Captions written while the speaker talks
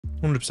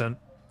100%.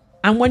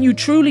 And when you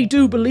truly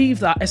do believe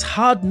that, it's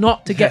hard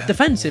not to get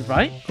defensive,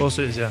 right? Of course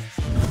it is, yeah.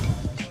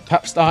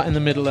 Perhaps start in the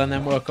middle and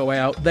then work our way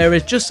out. There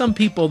is just some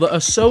people that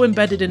are so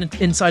embedded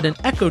inside an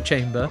echo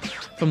chamber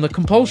from the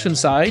compulsion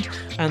side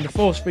and the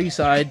force-free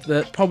side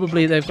that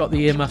probably they've got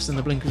the earmuffs and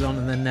the blinkers on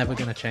and they're never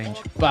going to change.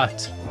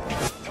 But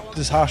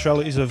there's harsh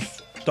realities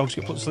of dogs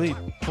get put to sleep.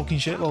 Fucking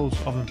shitloads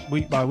of them,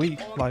 week by week,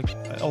 like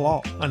a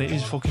lot. And it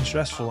is fucking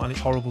stressful and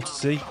it's horrible to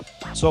see.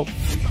 So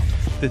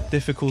the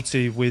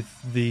difficulty with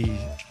the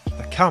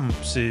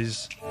camps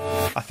is,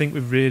 I think we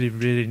really,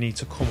 really need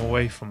to come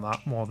away from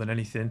that more than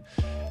anything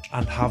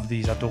and have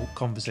these adult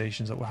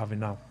conversations that we're having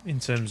now. In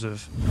terms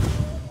of,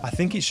 I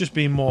think it's just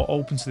being more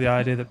open to the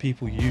idea that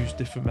people use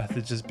different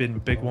methods has been a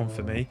big one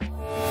for me.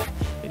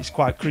 It's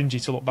quite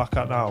cringy to look back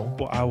at now,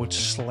 but I would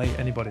slate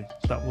anybody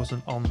that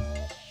wasn't on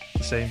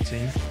the same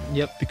team.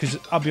 Yep. Because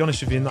I'll be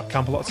honest with you, in that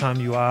camp a lot of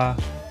time you are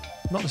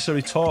not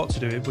necessarily taught to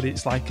do it, but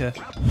it's like it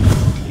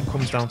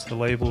comes down to the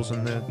labels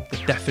and the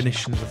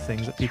definitions of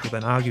things that people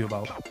then argue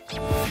about.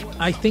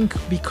 I think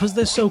because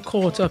they're so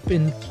caught up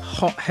in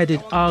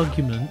hot-headed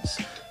arguments,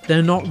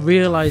 they're not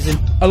realising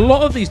a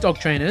lot of these dog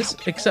trainers,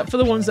 except for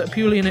the ones that are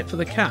purely in it for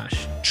the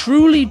cash,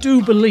 truly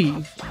do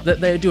believe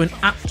that they're doing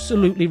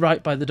absolutely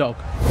right by the dog.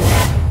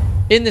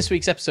 In this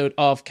week's episode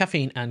of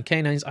Caffeine and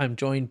Canines, I'm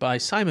joined by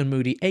Simon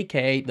Moody,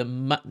 a.k.a. the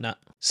Mutt Nut.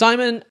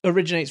 Simon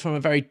originates from a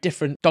very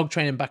different dog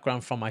training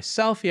background from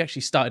myself. He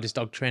actually started his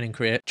dog training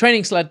career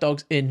training sled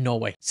dogs in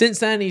Norway. Since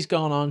then, he's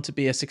gone on to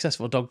be a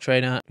successful dog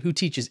trainer who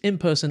teaches in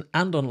person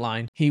and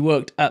online. He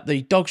worked at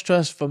the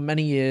Dogstrust for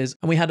many years,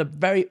 and we had a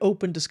very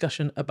open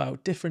discussion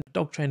about different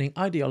dog training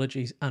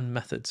ideologies and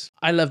methods.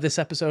 I love this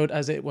episode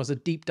as it was a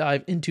deep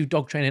dive into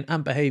dog training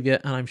and behaviour,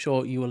 and I'm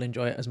sure you will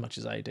enjoy it as much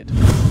as I did.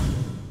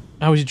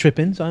 How was your trip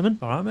in, Simon?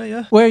 All right, mate,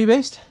 yeah. Where are you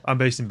based? I'm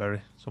based in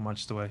Bury, so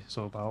Manchester way,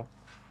 so about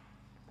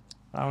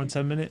an hour and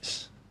 10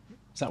 minutes.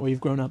 Is that where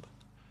you've grown up?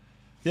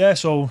 Yeah,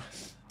 so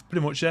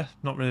pretty much, yeah.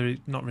 Not really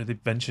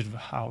ventured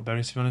out of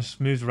Bury, to be honest.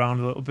 Moved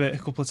around a little bit, a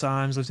couple of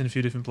times, lived in a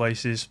few different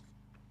places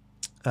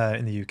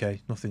in the UK.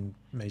 Nothing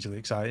majorly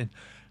exciting.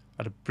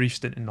 Had a brief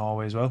stint in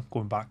Norway as well,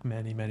 going back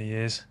many, many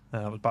years.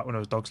 That was back when I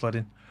was dog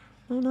sledding.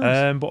 Oh,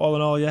 nice. But all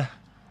in all, yeah,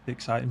 the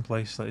exciting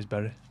place that is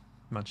Bury,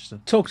 Manchester.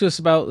 Talk to us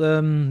about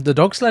the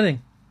dog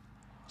sledding.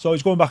 So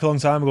it's going back a long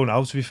time ago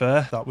now, to be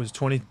fair. That was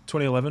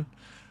 2011.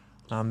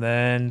 And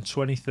then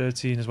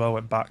 2013 as well,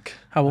 went back.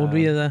 How old were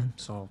you then?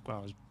 So I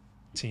was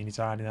teeny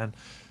tiny then.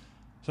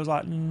 So I was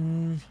like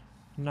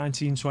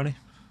 19, 20.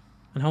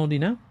 And how old are you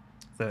now?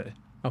 30.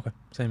 Okay,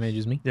 same age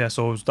as me. Yeah,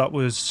 so that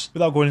was,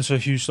 without going into a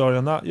huge story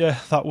on that, yeah,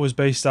 that was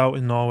based out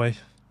in Norway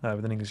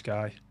with an English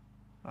guy.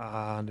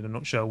 And in a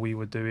nutshell, we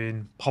were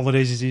doing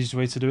holidays is the easiest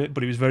way to do it,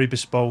 but it was very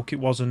bespoke. It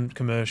wasn't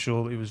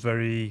commercial. It was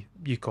very,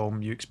 you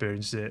come, you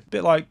experience it. A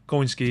bit like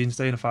going skiing,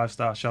 stay in a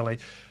 5-star chalet,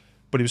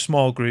 but it was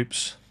small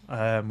groups.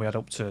 We had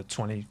up to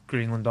 20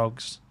 Greenland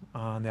dogs,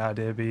 and the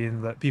idea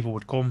being that people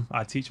would come,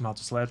 I'd teach them how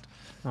to sled.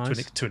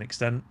 Nice. to an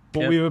extent.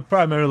 But we were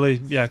primarily,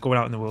 going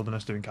out in the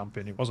wilderness doing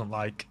camping. It wasn't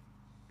like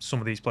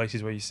some of these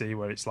places where you see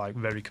where it's like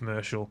very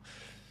commercial.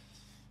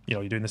 You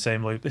know, you're doing the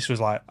same loop. This was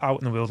like out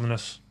in the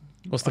wilderness.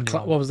 What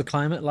was the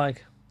climate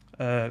like?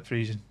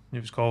 Freezing. It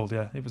was cold,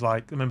 yeah. It was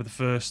like, I remember the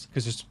first,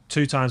 because there's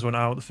 2 times went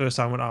out. The first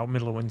time went out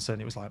middle of winter and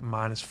it was like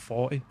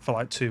 -40 for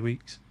like 2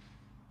 weeks.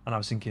 And I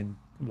was thinking,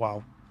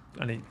 wow.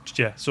 And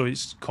so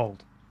it's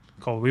cold.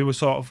 We were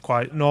sort of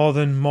quite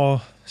northern,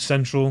 more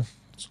central,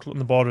 on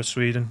the border of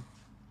Sweden.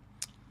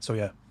 So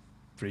yeah,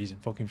 freezing,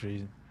 fucking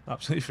freezing.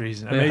 Absolutely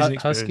freezing. Amazing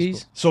experience.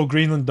 Huskies? So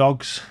Greenland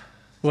dogs.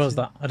 What was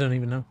that? I don't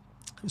even know.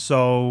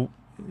 So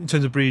in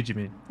terms of breed, you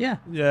mean? Yeah.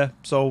 Yeah.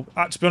 So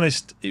to be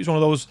honest, it was one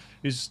of those,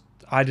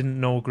 I didn't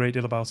know a great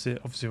deal about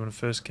it. Obviously, when I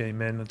first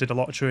came in, I did a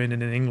lot of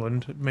training in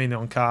England, mainly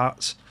on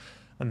carts.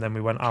 And then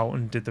we went out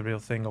and did the real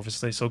thing,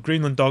 obviously. So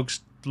Greenland dogs,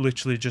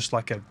 literally just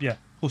like a,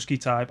 husky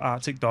type,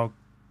 Arctic dog,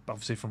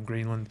 obviously from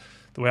Greenland.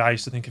 The way I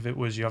used to think of it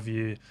was you have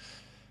your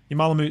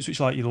Malamutes, which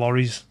are like your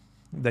lorries.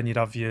 Then you'd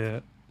have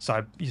your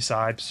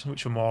Sibes,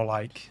 which are more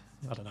like,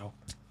 I don't know,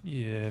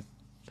 your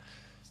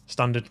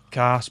standard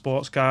car,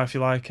 sports car, if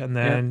you like. And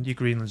then your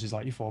Greenlands is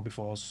like your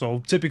 4x4s.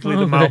 So typically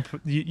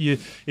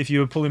if you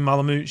were pulling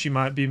Malamutes, you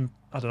might be,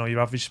 I don't know, your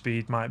average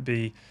speed might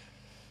be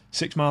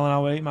 6 mile an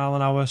hour, 8 mile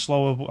an hour,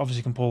 slower, but obviously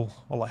you can pull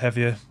a lot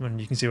heavier,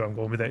 and you can see where I'm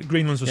going with it.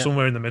 Greenlands were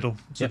somewhere in the middle,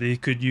 so you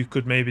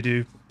could maybe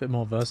do a bit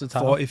more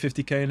versatile,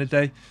 40-50k in a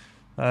day,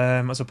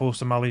 as opposed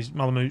to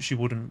Malamutes, you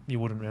wouldn't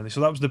really.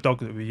 So that was the dog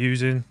that we were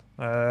using.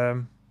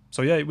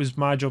 So yeah, it was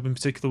my job in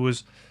particular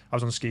was I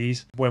was on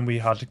skis when we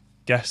had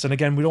guests, and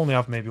again we'd only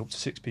have maybe up to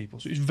 6 people,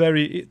 so it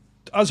was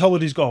as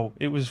holidays go,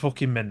 it was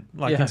fucking mint.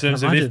 Like in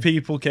terms of if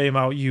people came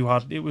out,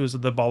 it was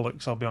the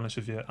bollocks, I'll be honest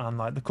with you. And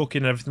like the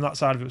cooking and everything, that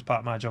side of it was part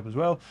of my job as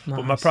well.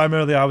 Nice. But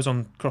primarily I was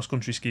on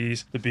cross-country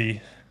skis. There's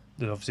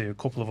obviously a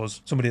couple of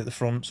us, somebody at the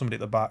front, somebody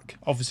at the back,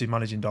 obviously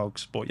managing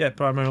dogs. But yeah,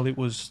 primarily it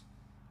was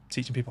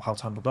teaching people how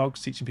to handle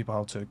dogs, teaching people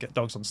how to get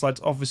dogs on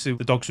sleds. Obviously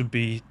the dogs would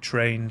be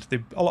trained.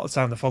 A lot of the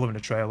time they're following a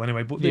trail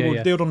anyway, but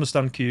they would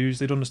understand cues,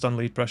 they'd understand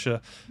lead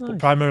pressure. Nice. But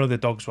primarily the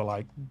dogs were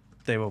like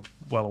they were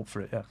well up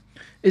for it, yeah.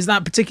 Is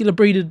that particular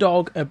breed of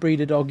dog a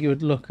breed of dog you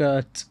would look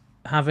at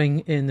having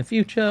in the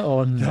future,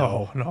 or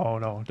no?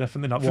 No,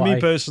 definitely not. Why? For me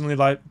personally,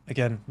 like,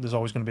 again, there's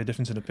always going to be a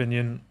difference in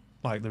opinion,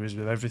 like there is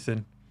with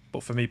everything.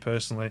 But for me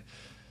personally,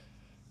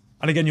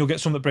 and again, you'll get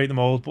some that break the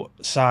mold, but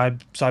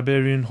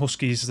Siberian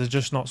Huskies, they're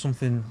just not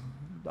something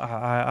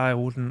I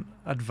wouldn't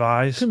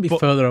advise. Couldn't be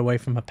further away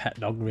from a pet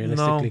dog,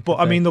 realistically. No, but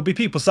I mean, there'll be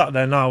people sat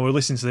there now who are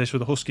listening to this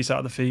with a husky sat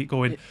at the feet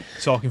going,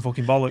 talking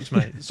fucking bollocks,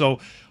 mate. So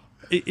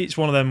it's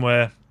one of them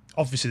where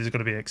obviously there's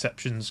going to be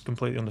exceptions,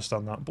 completely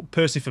understand that. But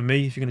personally for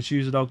me, if you're going to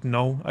choose a dog,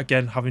 no.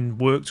 Again, having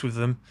worked with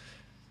them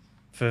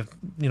for,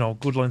 you know, a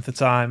good length of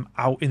time,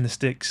 out in the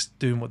sticks,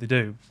 doing what they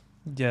do,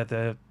 yeah,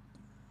 they're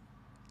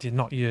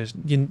not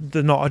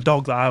they're not a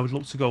dog that I would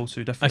look to go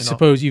to, definitely I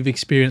suppose you've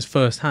experienced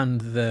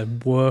firsthand the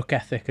work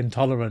ethic and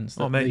tolerance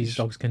that these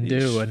dogs can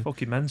do, and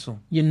fucking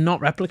mental. You're not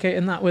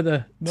replicating that with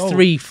a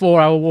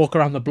 3-4 hour walk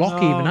around the block,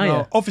 even, are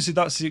you? Obviously,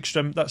 that's the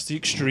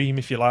extreme,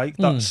 if you like.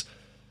 That's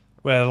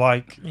where,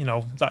 like, you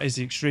know, that is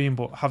the extreme.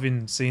 But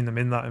having seen them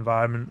in that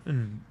environment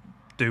and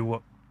do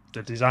what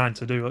they're designed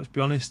to do, let's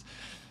be honest,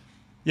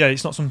 yeah,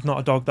 it's not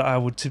a dog that I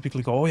would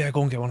typically go, oh yeah,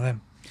 go and get one of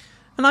them.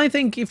 And I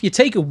think if you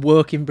take a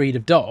working breed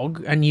of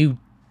dog and you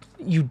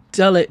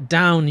dull it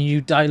down and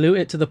you dilute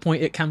it to the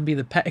point it can be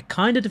the pet, it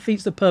kind of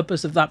defeats the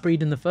purpose of that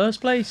breed in the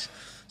first place.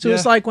 So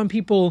it's like when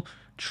people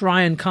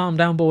try and calm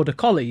down border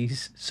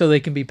collies so they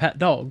can be pet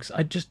dogs,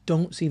 I just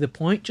don't see the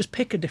point. Just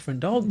pick a different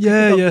dog. Pick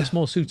a dog that's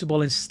more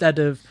suitable instead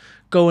of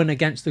going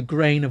against the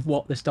grain of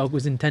what this dog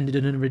was intended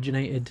and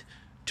originated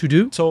to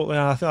do. Totally.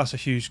 I think that's a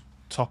huge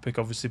topic,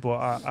 obviously,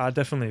 but I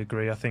definitely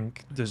agree. I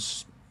think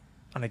there's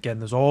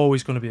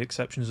always going to be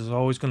exceptions. There's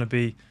always going to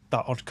be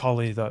that odd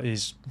collie that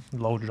is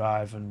low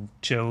drive and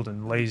chilled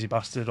and lazy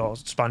bastard, or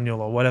spaniel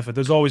or whatever.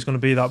 There's always going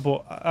to be that,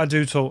 but I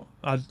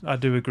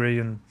do agree,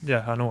 and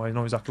yeah, I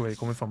know exactly where you're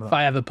coming from with that. If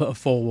I ever put a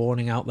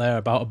forewarning out there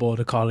about a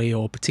border collie,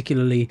 or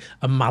particularly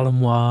a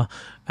Malinois,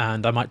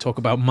 and I might talk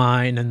about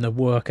mine and the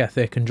work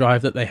ethic and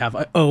drive that they have,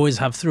 I always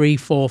have 3,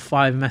 4,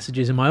 5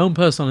 messages in my own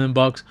personal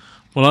inbox.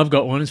 Well, I've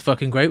got one. It's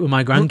fucking great with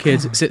my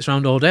grandkids. It sits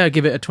around all day. I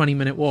give it a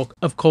 20-minute walk.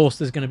 Of course,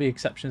 there's going to be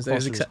exceptions.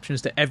 There's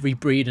exceptions to every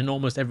breed and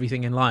almost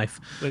everything in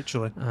life.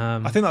 Literally.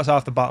 I think that's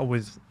half the battle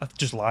with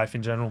just life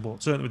in general,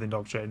 but certainly within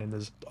dog training,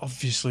 there's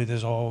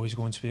always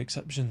going to be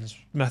exceptions.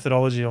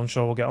 Methodology, I'm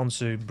sure we'll get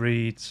onto,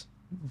 breeds.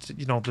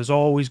 You know, there's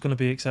always going to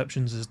be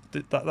exceptions.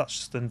 That's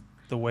just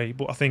the way.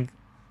 But I think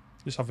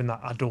just having that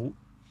adult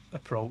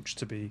approach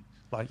to be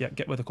like, yeah,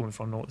 get where they're coming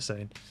from, know what they're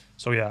saying.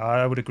 So yeah,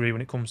 I would agree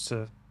when it comes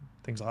to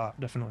things like that,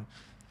 definitely.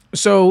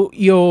 So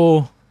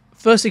your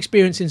first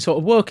experience in sort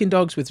of working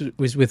dogs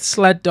was with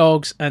sled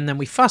dogs, and then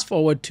we fast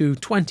forward to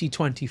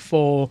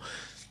 2024.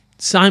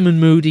 Simon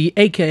Moody,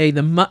 a.k.a.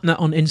 the Mutt Nut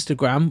on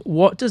Instagram.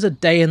 What does a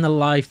day in the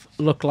life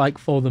look like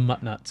for the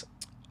Mutt Nut?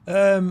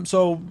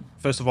 So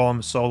first of all, I'm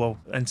a solo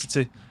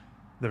entity.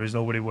 There is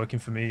nobody working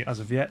for me as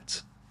of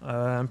yet.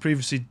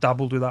 Previously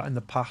dabbled with that in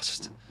the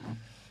past,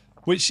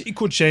 which it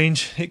could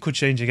change. It could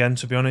change again,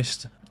 to be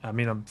honest. I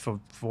mean,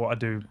 for what I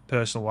do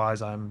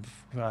personal-wise, I'm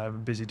a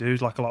busy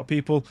dude, like a lot of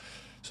people.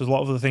 So there's a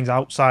lot of other things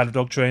outside of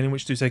dog training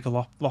which do take a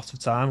lot of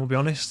time, I'll be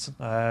honest.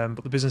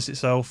 But the business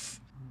itself,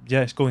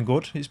 yeah, it's going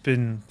good.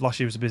 Last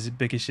year was the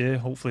biggest year.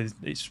 Hopefully,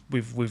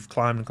 we've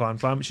climbed,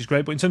 which is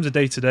great. But in terms of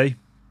day-to-day,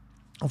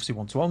 obviously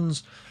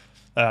one-to-ones.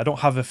 I don't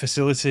have a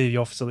facility.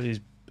 Your facility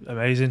is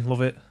amazing,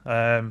 love it.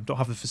 Don't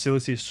have the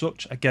facility as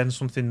such. Again,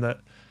 something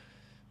that,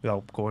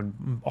 without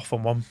going off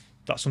on one,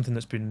 that's something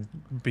that's been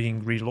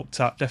being re-looked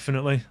at,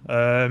 definitely.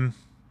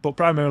 But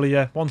primarily,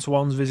 yeah,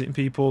 one-to-ones, visiting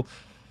people,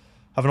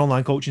 have an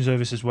online coaching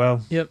service as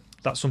well. Yep.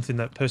 That's something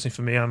that personally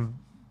for me I'm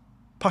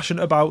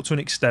passionate about to an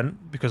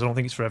extent, because I don't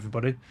think it's for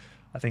everybody.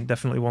 I think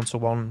definitely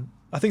one-to-one.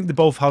 I think they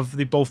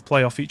both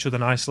play off each other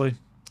nicely.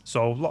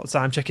 So a lot of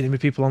time checking in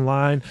with people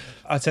online.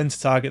 I tend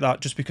to target that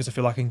just because I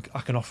feel like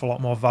I can offer a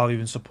lot more value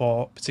and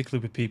support,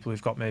 particularly with people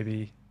who've got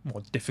maybe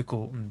more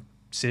difficult and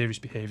serious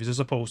behaviours, as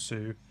opposed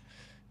to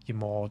your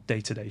more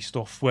day-to-day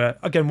stuff, where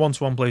again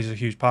one-to-one plays a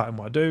huge part in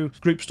what I do.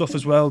 Group stuff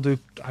as well.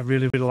 I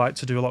really like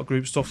to do a lot of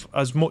group stuff.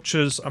 As much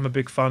as I'm a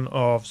big fan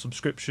of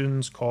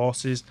subscriptions,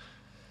 courses,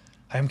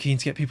 I am keen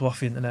to get people off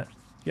the internet.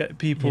 Get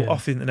people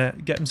off the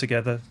internet, get them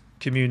together,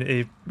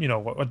 community. You know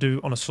what I do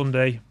on a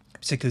Sunday,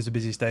 particularly is the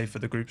busiest day for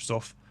the group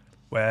stuff,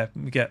 where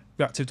we get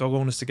reactive dog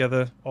owners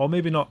together, or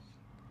maybe not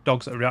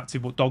dogs that are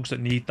reactive, but dogs that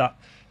need that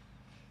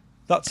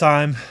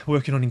time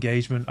working on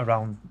engagement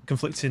around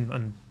conflicting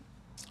and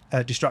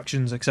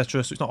distractions,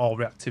 etc. So it's not all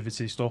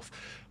reactivity stuff,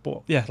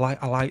 but yeah,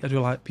 I do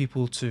like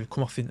people to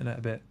come off the internet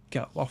a bit,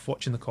 get off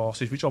watching the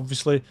courses, which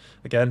obviously,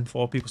 again,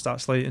 before people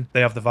start slating,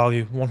 they have the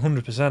value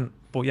 100%.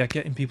 But yeah,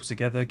 getting people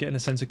together, getting a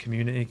sense of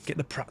community, get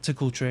the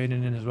practical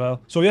training in as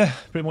well. So yeah,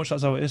 pretty much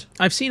that's how it is.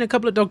 I've seen a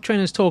couple of dog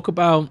trainers talk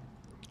about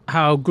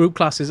how group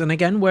classes, and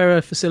again, we're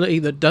a facility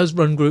that does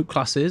run group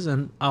classes,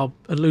 and I'll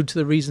allude to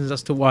the reasons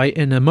as to why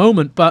in a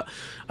moment, but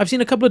I've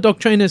seen a couple of dog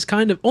trainers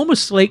kind of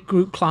almost slate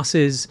group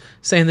classes,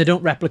 saying they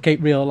don't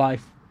replicate real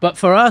life. But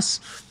for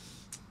us,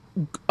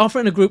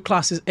 offering a group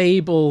class is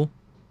able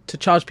to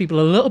charge people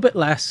a little bit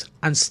less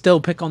and still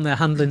pick on their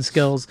handling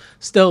skills,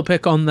 still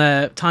pick on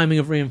their timing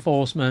of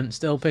reinforcement,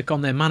 still pick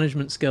on their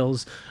management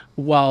skills,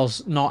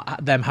 whilst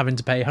not them having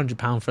to pay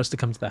 £100 for us to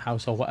come to their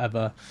house or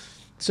whatever.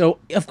 So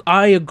if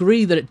I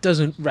agree that it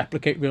doesn't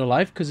replicate real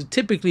life, because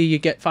typically you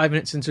get 5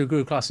 minutes into a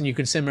group class and you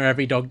can simmer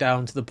every dog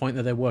down to the point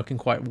that they're working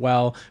quite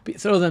well, but you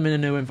throw them in a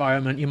new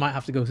environment, you might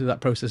have to go through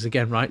that process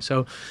again, right?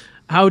 So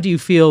how do you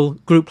feel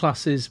group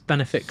classes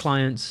benefit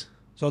clients?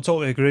 So I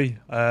totally agree.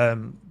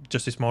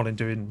 Just this morning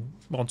doing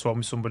one-to-one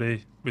with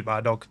somebody with my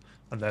dog,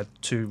 and they're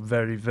two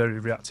very, very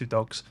reactive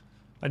dogs.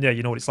 And yeah,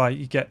 you know what it's like.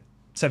 You get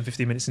 10,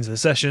 15 minutes into the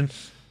session,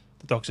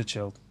 the dogs are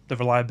chilled. The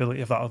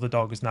reliability of that other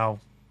dog is now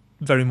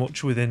very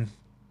much within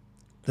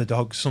the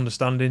dog's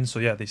understanding. So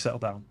yeah, they settle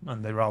down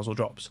and their arousal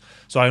drops.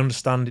 So I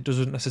understand it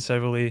doesn't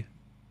necessarily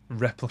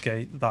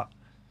replicate that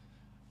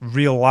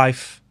real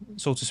life,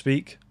 so to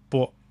speak,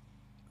 but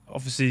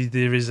obviously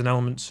there is an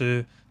element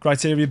to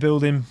criteria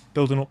building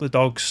up the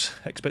dog's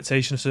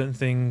expectation of certain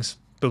things,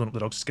 building up the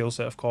dog's skill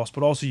set, of course,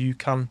 but also you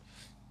can,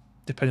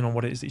 depending on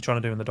what it is that you're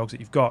trying to do and the dogs that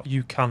you've got,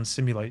 you can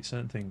simulate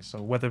certain things.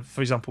 So whether,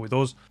 for example, with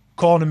us,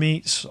 corner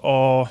meets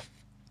or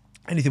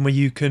anything where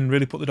you can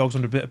really put the dogs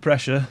under a bit of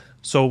pressure.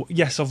 So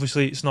yes,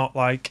 obviously it's not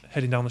like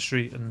heading down the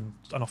street and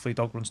an off-lead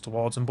dog runs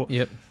towards them, but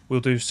we'll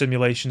do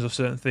simulations of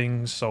certain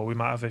things. So we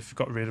might have, if you've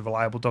got a really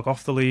reliable dog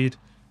off the lead,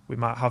 we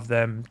might have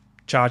them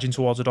charging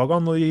towards a dog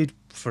on the lead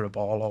for a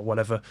ball or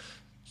whatever.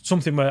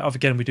 Something where,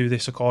 again, we do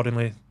this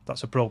accordingly,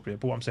 that's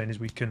appropriate. But what I'm saying is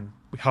we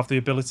have the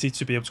ability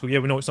to be able to go, yeah,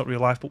 we know it's not real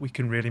life, but we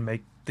can really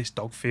make this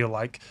dog feel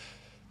like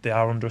they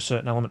are under a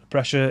certain element of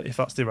pressure if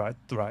that's the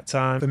right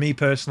time. For me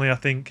personally, I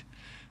think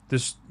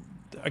there's,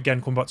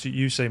 again, come back to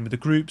you saying with the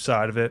group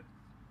side of it,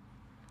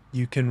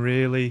 you can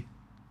really,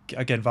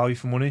 again, value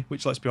for money,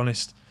 which, let's be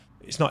honest,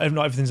 it's not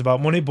everything's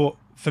about money, but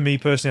for me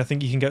personally, I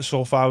think you can get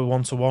so far with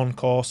one-to-one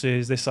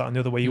courses, this, that, and the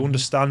other, where you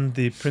understand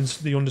the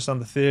principle, you understand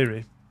the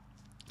theory.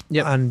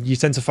 Yeah, and you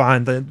tend to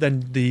find that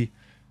then the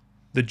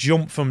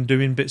jump from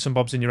doing bits and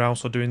bobs in your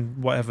house or doing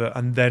whatever,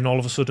 and then all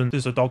of a sudden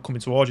there's a dog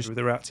coming towards you with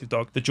a reactive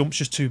dog. The jump's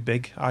just too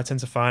big, I tend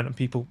to find, and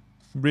people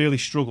really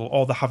struggle,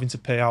 or they're having to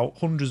pay out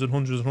hundreds and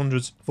hundreds and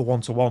hundreds for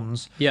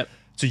one-to-ones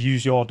to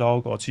use your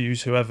dog or to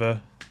use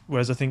whoever.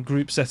 Whereas I think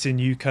group setting,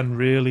 you can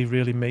really,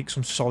 really make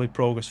some solid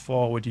progress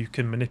forward. You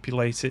can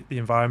manipulate it, the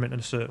environment in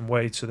a certain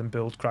way to then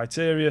build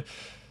criteria.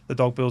 The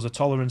dog builds a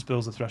tolerance,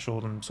 builds a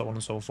threshold, and so on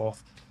and so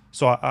forth.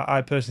 So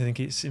I personally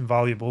think it's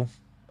invaluable.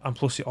 And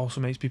plus it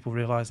also makes people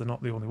realise they're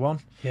not the only one.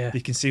 Yeah.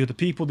 They can see other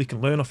people, they can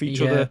learn off each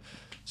other.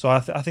 So I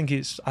think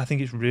it's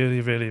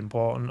really, really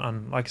important.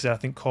 And like I say, I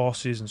think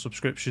courses and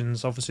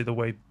subscriptions, obviously the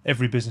way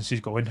every business is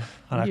going,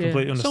 and I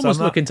completely understand it's almost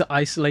that. Looking to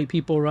isolate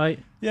people, right?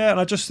 Yeah, and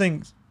I just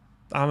think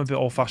I'm a bit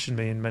old-fashioned,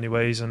 me, in many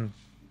ways, and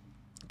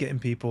getting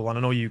people, and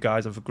I know you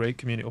guys have a great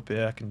community up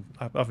here.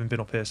 I've been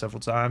up here several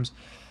times,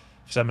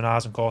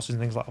 seminars and courses and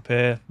things like up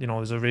here. You know,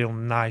 there's a real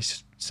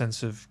nice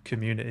sense of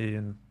community,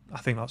 and I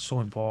think that's so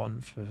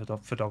important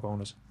for dog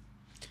owners.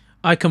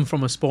 I come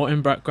from a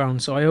sporting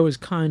background, so I always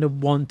kind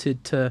of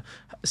wanted to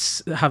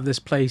have this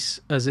place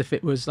as if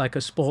it was like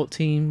a sport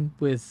team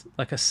with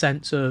like a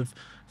sense of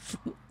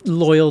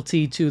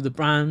loyalty to the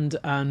brand,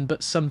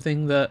 but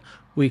something that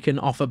we can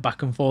offer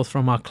back and forth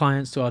from our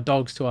clients to our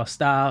dogs to our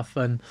staff,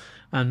 and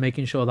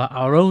making sure that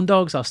our own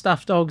dogs, our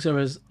staff dogs, are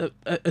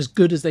as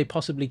good as they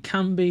possibly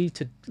can be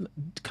to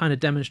kind of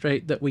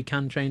demonstrate that we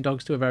can train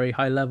dogs to a very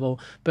high level,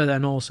 but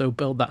then also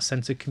build that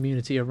sense of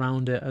community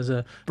around it as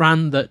a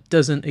brand that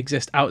doesn't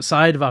exist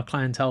outside of our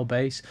clientele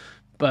base,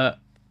 but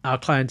our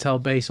clientele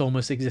base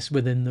almost exists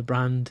within the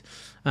brand.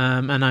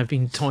 And I've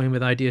been toying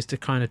with ideas to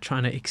kind of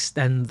trying to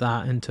extend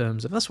that in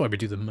terms of, that's why we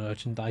do the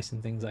merchandise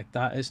and things like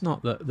that. It's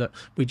not that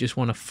we just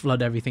want to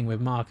flood everything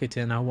with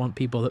marketing. I want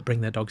people that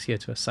bring their dogs here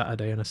to a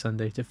Saturday and a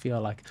Sunday to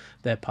feel like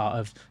they're part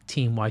of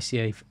Team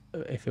YCA,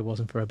 if it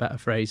wasn't for a better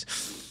phrase.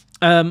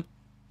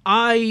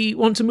 I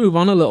want to move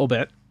on a little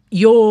bit.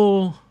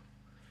 Your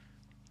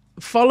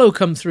follow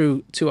come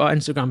through to our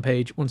Instagram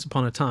page once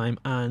upon a time,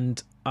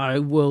 and I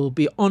will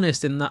be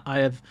honest in that I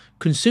have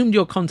consumed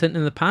your content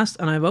in the past,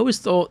 and I've always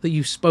thought that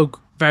you spoke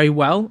very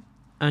well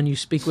and you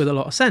speak with a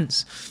lot of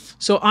sense.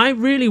 So I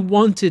really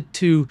wanted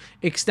to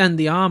extend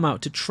the arm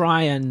out to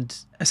try and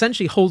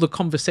essentially hold a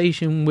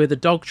conversation with a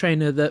dog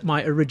trainer that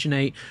might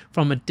originate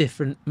from a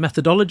different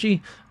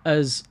methodology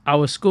as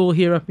our school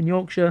here up in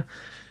Yorkshire.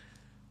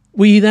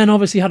 We then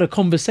obviously had a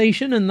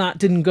conversation, and that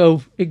didn't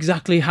go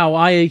exactly how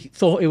I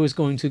thought it was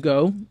going to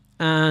go.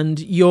 And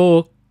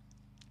your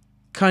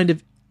kind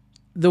of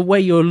the way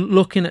you're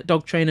looking at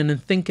dog training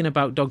and thinking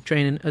about dog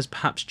training has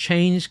perhaps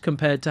changed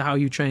compared to how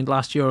you trained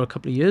last year or a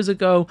couple of years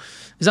ago.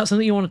 Is that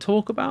something you want to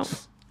talk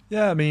about?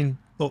 Yeah, I mean,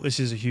 look,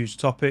 this is a huge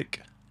topic.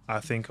 I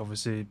think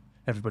obviously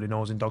everybody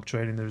knows in dog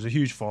training there is a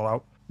huge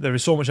fallout. There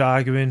is so much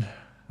arguing,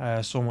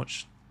 so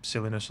much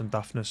silliness and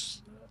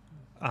daftness,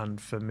 and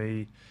for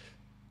me,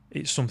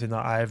 it's something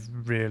that I've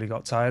really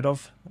got tired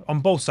of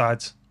on both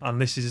sides.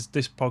 And this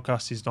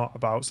podcast is not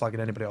about slagging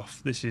anybody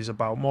off. This is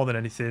about, more than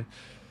anything,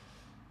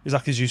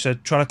 exactly as you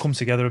said, trying to come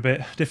together a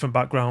bit, different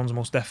backgrounds,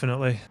 most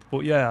definitely.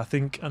 But yeah, I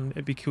think, and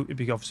it'd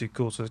be obviously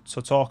cool to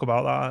talk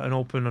about that at an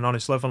open and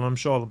honest level. And I'm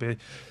sure there'll be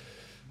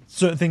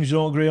certain things you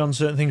don't agree on,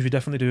 certain things we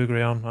definitely do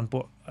agree on.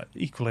 But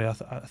equally, I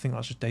think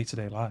that's just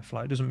day-to-day life.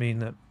 Like, it doesn't mean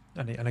that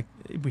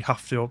we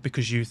have to,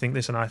 because you think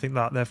this and I think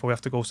that, therefore we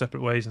have to go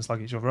separate ways and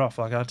slag each other off.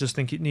 Like, I just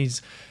think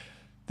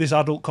this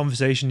adult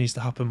conversation needs to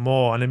happen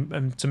more.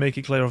 And to make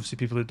it clear, obviously,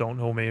 people who don't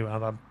know me,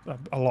 and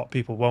a lot of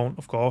people won't,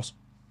 of course.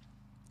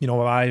 To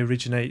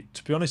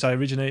be honest, I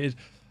originated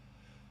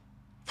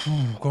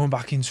going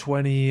back in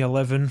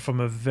 2011 from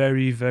a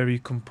very, very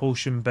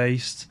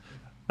compulsion-based,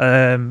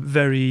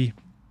 just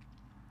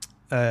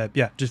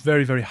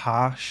very, very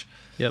harsh.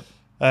 Yep.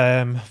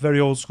 Very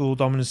old school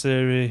dominance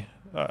theory.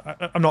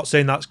 I'm not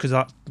saying that's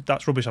because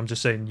that's rubbish. I'm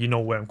just saying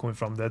where I'm coming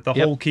from. The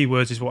whole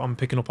keywords is what I'm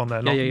picking up on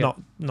there, not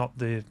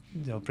the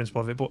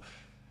principle of it. But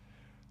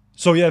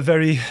so yeah,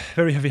 very,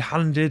 very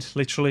heavy-handed,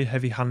 literally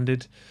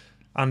heavy-handed.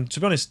 And to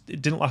be honest,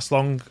 it didn't last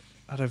long.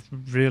 I had a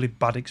really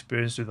bad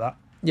experience with that.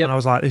 Yep. And I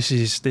was like, this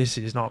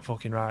is not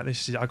fucking right.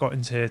 I got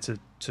into here to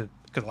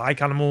because I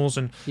like animals,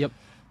 and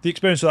the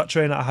experience of that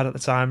trainer I had at the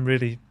time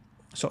really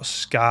sort of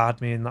scarred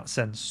me in that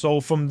sense.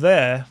 So from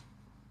there,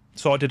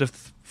 I did a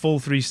full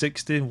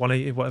 360,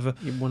 180, whatever.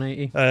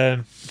 180.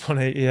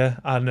 180, yeah.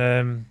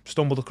 And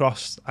stumbled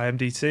across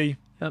IMDT,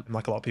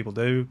 like a lot of people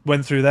do.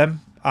 Went through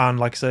them, and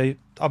like I say,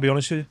 I'll be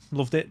honest with you,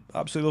 loved it.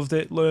 Absolutely loved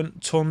it.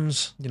 Learned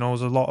tons.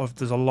 There's a lot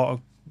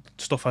of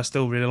stuff I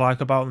still really like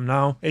about them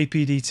now.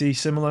 APDT,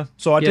 similar.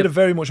 So I did a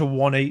very much a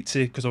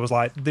 180 because I was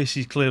like, this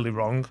is clearly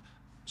wrong.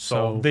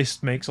 So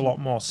this makes a lot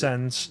more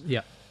sense.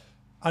 Yeah.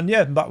 And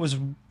yeah,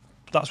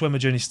 that's where my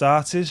journey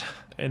started.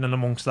 In and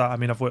amongst that, I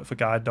mean, I've worked for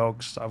guide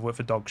dogs. I've worked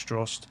for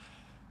Dogstrust.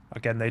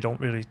 Again, they don't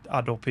really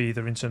add up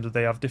either in terms of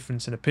they have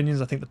difference in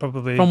opinions. I think they're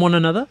probably... From one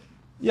another?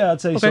 Yeah,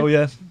 I'd say so,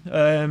 yeah.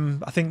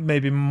 I think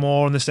maybe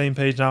more on the same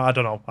page now. I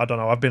don't know.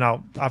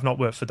 I've not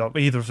worked for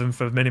either of them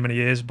for many, many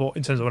years, but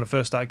in terms of when I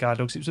first started guide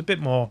dogs, it was a bit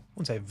more, I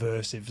wouldn't say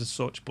aversive as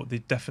such, but they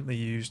definitely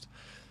used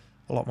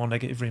a lot more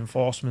negative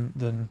reinforcement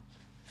than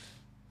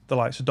the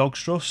likes of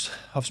Dogstrust.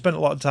 I've spent a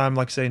lot of time,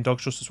 like I say, in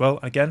Dogstrust as well.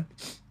 Again,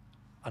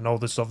 I know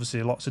there's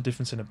obviously lots of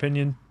difference in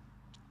opinion.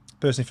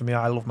 Personally, for me,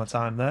 I love my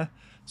time there.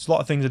 There's a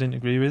lot of things I didn't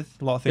agree with,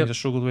 a lot of things I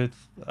struggled with,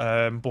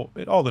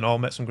 but all in all,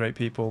 met some great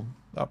people,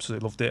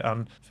 absolutely loved it,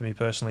 and for me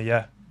personally,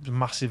 yeah, it was a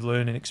massive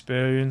learning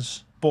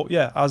experience. But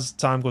yeah, as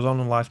time goes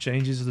on and life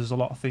changes, there's a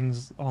lot of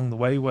things along the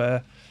way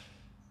where,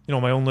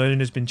 my own learning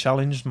has been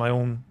challenged, my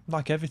own,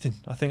 like everything.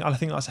 I think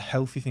that's a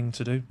healthy thing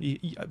to do.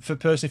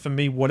 For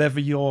me, whatever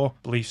your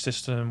belief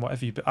system, I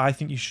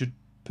think you should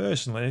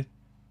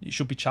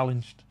be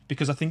challenged,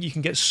 because I think you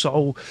can get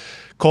so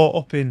caught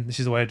up in, this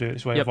is the way I do it, this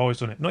is the way I've always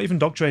done it. Not even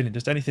dog training,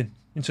 just anything.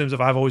 In terms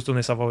of I've always done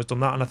this, I've always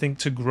done that. And I think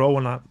to grow,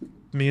 and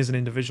me as an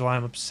individual,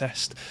 I'm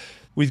obsessed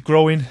with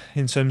growing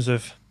in terms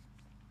of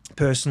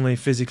personally,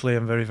 physically.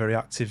 I'm very, very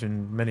active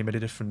in many, many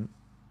different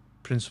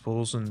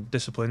principles and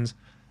disciplines.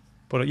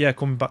 But yeah,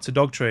 coming back to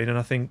dog training,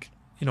 I think,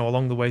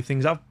 along the way,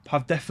 things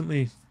have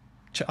definitely,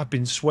 I've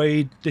been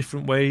swayed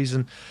different ways.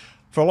 And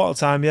for a lot of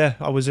time, yeah,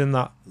 I was in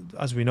that,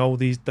 as we know,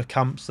 the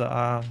camps that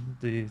are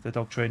the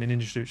dog training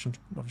industry, which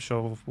I'm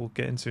sure we'll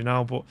get into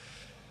now. But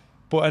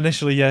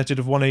initially, yeah, did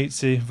a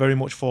 180, very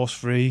much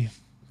force-free,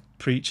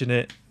 preaching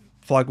it.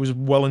 Flag was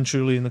well and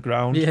truly in the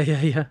ground.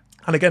 Yeah.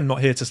 And again,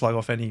 not here to slag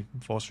off any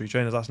force-free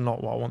trainers. That's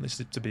not what I want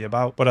this to be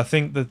about. But I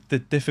think that the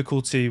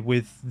difficulty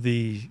with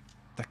the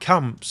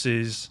camps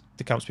is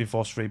the camps being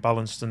force-free,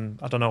 balanced, and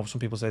I don't know, some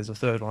people say there's a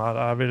third one.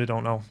 I really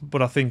don't know.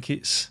 But I think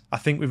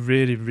we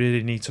really,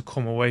 really need to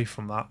come away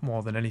from that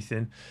more than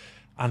anything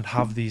and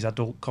have these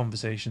adult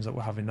conversations that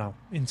we're having now,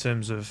 in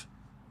terms of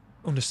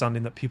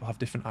understanding that people have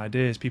different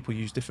ideas, people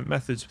use different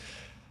methods,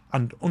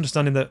 and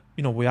understanding that,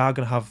 we are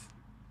going to have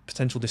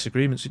potential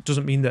disagreements. It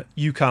doesn't mean that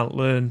you can't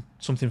learn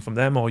something from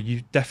them, or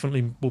you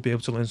definitely will be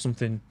able to learn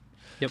something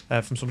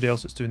from somebody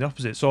else that's doing the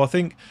opposite. So I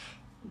think,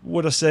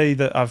 would I say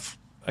that I've,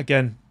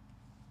 again,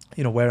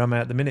 where I'm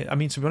at the minute, I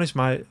mean, to be honest,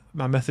 my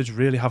methods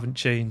really haven't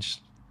changed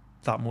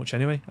that much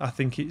anyway. I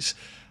think it's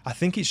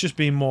just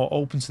being more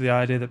open to the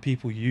idea that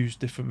people use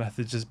different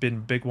methods has been a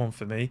big one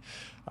for me.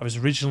 I was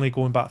originally,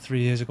 going back 3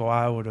 years ago,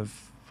 I would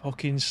have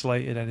fucking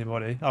slated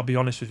anybody. I'll be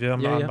honest with you.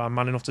 I'm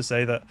man enough to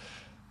say that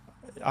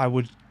I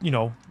would,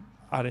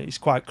 and it's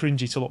quite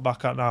cringy to look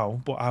back at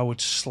now, but I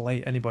would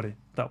slate anybody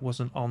that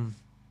wasn't on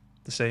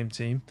the same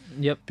team.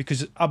 Yep.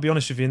 Because I'll be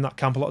honest with you, in that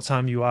camp, a lot of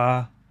time you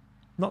are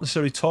not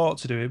necessarily taught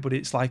to do it, but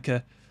it's like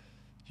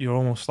you're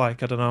almost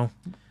like, I don't know,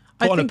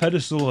 put on a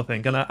pedestal, I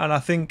think. And I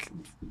think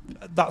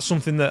that's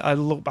something that I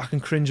look back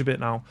and cringe a bit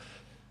now.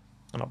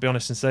 And I'll be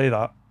honest and say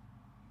that.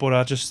 But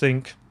I just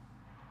think,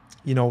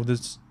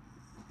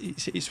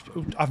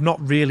 I've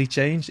not really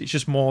changed. It's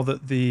just more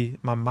that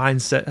my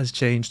mindset has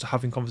changed to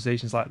having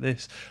conversations like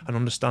this and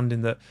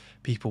understanding that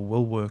people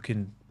will work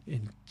in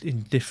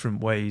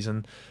different ways.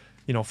 And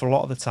for a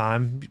lot of the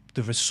time,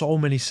 there are so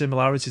many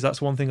similarities.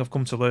 That's one thing I've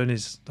come to learn,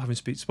 is having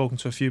spoken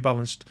to a few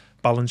balanced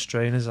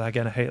trainers.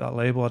 Again, I hate that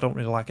label. I don't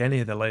really like any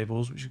of the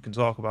labels, which we can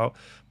talk about.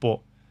 But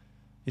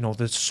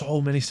there's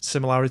so many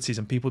similarities,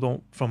 and people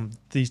don't, from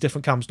these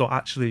different camps, don't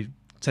actually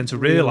tend to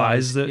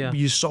realise that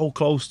you're so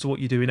close to what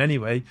you're doing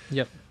anyway.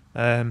 Yep.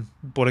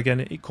 But again,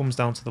 it comes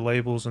down to the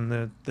labels and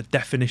the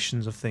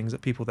definitions of things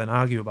that people then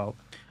argue about.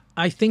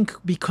 I think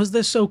because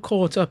they're so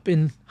caught up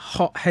in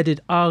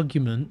hot-headed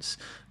arguments,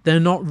 they're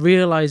not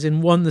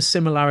realising, one, the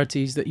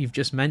similarities that you've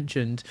just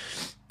mentioned.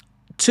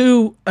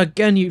 Two,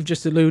 again, you've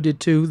just alluded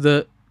to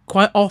that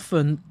quite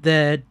often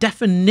their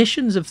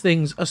definitions of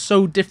things are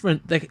so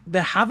different.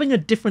 They're having a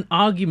different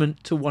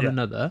argument to one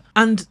another.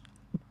 And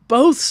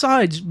both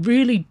sides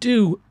really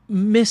do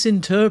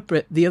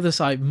misinterpret the other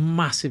side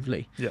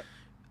massively. Yeah.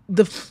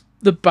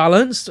 The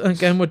balance,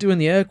 again, we're doing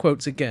the air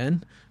quotes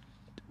again,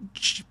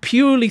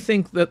 purely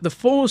think that the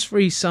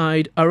force-free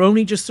side are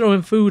only just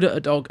throwing food at a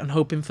dog and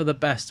hoping for the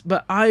best.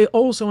 But I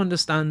also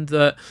understand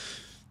that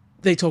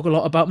they talk a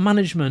lot about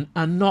management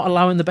and not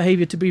allowing the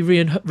behaviour to be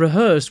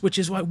rehearsed, which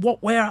is why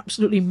what we're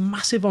absolutely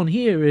massive on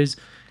here is,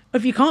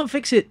 if you can't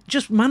fix it,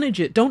 just manage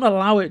it. Don't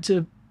allow it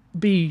to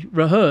be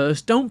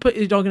rehearsed. Don't put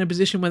your dog in a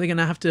position where they're going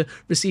to have to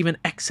receive an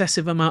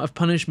excessive amount of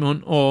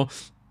punishment or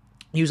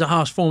use a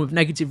harsh form of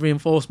negative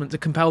reinforcement to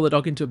compel the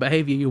dog into a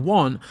behaviour you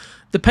want.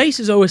 The pace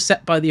is always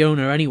set by the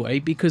owner anyway,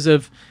 because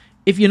of,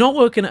 if you're not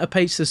working at a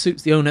pace that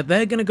suits the owner,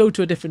 they're going to go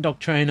to a different dog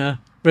trainer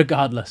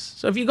regardless.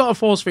 So if you've got a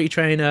force-free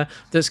trainer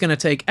that's going to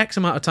take X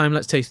amount of time,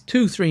 let's take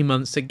 2-3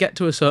 months to get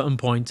to a certain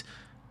point,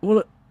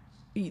 well,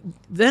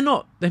 they've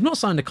not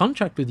signed a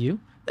contract with you.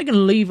 They're going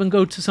to leave and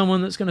go to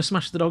someone that's going to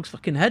smash the dog's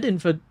fucking head in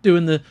for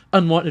doing the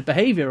unwanted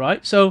behaviour,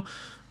 right? So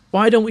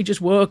why don't we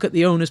just work at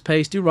the owner's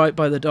pace, do right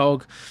by the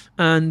dog,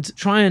 and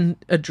try and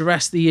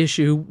address the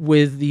issue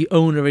with the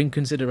owner in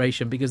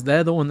consideration, because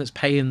they're the one that's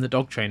paying the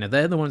dog trainer.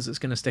 They're the ones that's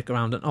going to stick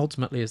around, and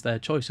ultimately it's their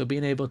choice. So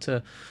being able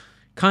to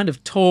kind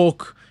of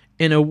talk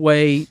in a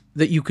way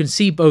that you can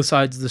see both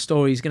sides of the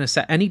story is going to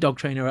set any dog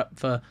trainer up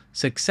for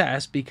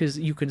success, because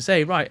you can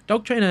say, right,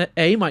 dog trainer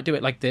A might do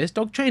it like this,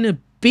 dog trainer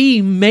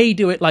B may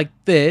do it like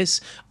this.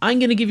 I'm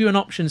going to give you an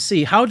option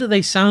C. How do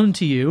they sound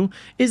to you?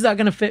 Is that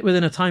going to fit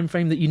within a time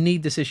frame that you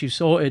need this issue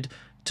sorted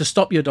to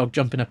stop your dog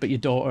jumping up at your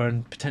daughter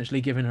and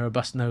potentially giving her a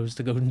bust nose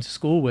to go into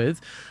school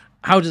with?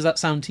 How does that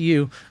sound to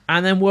you?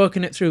 And then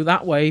working it through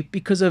that way,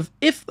 because of,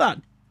 if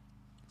that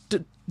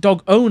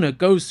dog owner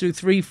goes through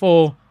 3,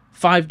 4,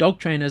 5 dog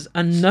trainers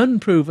and none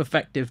prove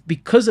effective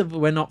because of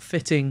we're not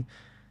fitting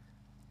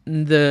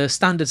the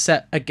standard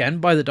set again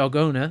by the dog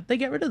owner, they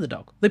get rid of the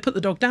dog. They put the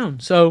dog down.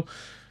 So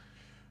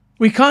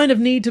we kind of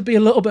need to be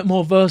a little bit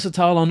more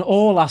versatile on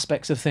all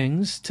aspects of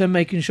things to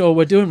making sure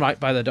we're doing right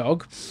by the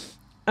dog.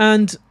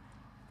 And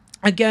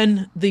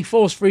again, the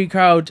force-free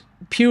crowd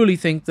purely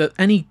think that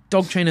any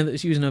dog trainer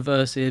that's using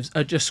aversives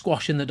are just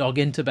squashing the dog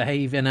into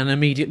behaviour and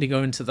immediately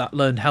go into that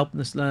learned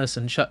helplessness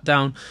and shut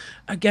down.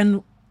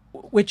 Again,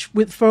 which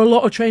for a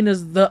lot of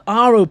trainers that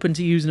are open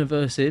to using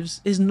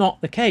aversives is not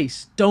the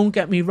case. Don't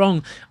get me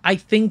wrong. I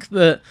think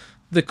that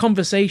the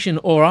conversation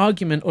or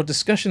argument or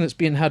discussion that's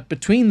being had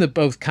between the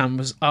both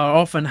camps are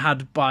often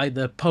had by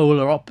the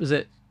polar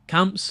opposite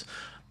camps,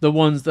 the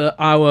ones that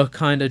are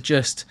kind of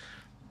just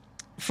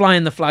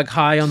flying the flag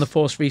high on the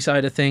force-free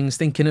side of things,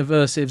 thinking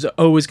aversives are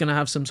always going to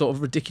have some sort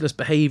of ridiculous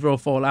behaviour or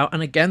fallout.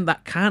 And again,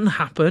 that can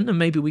happen, and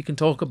maybe we can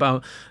talk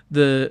about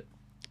the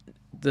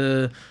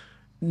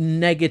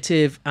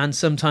negative and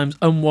sometimes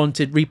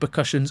unwanted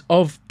repercussions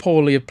of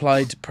poorly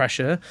applied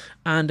pressure.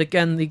 And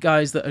again, the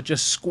guys that are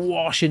just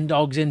squashing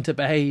dogs into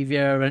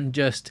behaviour and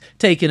just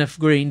taking a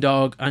green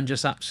dog and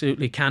just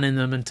absolutely canning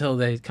them until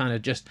they're kind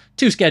of just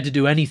too scared to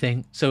do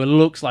anything, so it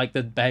looks like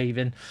they're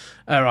behaving,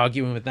 are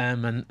arguing with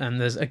them.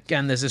 And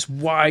there's this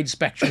wide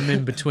spectrum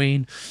in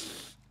between,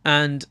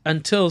 and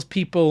until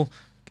people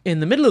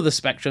in the middle of the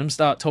spectrum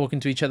start talking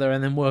to each other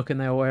and then working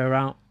their way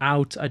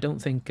out,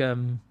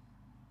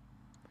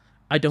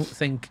 I don't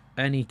think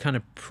any kind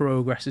of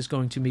progress is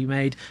going to be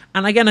made.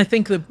 And again, I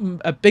think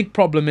a big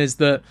problem is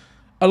that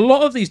a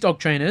lot of these dog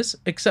trainers,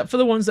 except for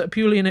the ones that are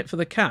purely in it for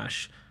the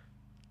cash,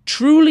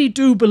 truly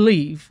do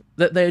believe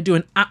that they are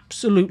doing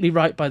absolutely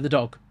right by the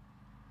dog.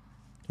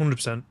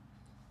 100%.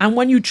 And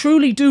when you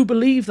truly do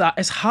believe that,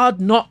 it's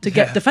hard not to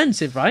get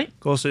defensive, right? Of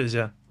course it is,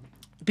 yeah.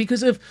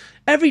 Because of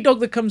every dog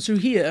that comes through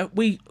here,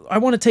 I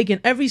want to take in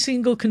every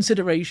single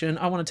consideration.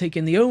 I want to take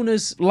in the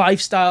owner's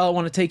lifestyle. I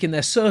want to take in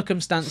their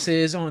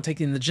circumstances. I want to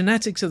take in the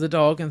genetics of the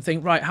dog and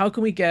think, right, how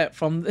can we get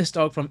from this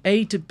dog from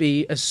A to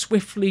B as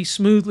swiftly,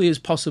 smoothly as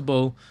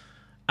possible,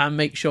 and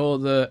make sure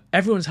that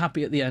everyone's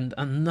happy at the end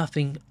and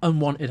nothing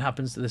unwanted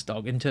happens to this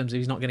dog in terms of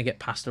he's not going to get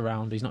passed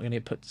around, he's not going to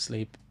get put to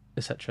sleep,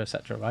 etc.,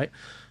 right?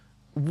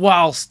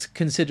 Whilst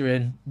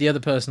considering the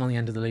other person on the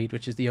end of the lead,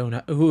 which is the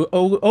owner, who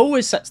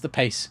always sets the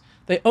pace.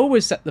 They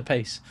always set the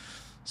pace.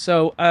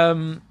 So,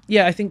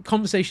 I think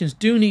conversations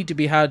do need to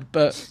be had,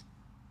 but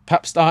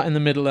perhaps start in the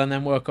middle and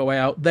then work our way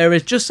out. There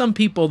is just some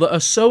people that are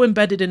so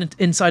embedded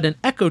inside an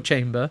echo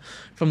chamber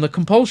from the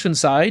compulsion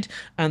side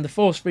and the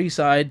force-free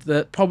side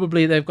that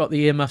probably they've got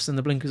the earmuffs and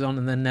the blinkers on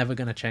and they're never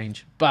going to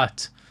change.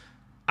 But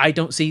I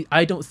don't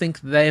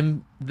think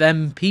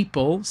them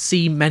people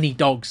see many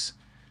dogs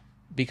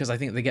because I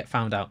think they get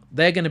found out.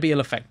 They're going to be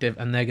ill-effective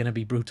and they're going to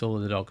be brutal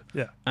with the dog.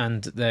 Yeah.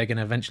 And they're going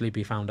to eventually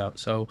be found out.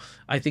 So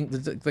I think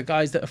the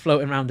guys that are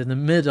floating around in the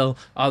middle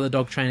are the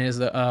dog trainers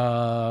that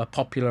are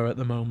popular at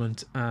the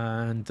moment,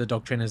 and the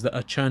dog trainers that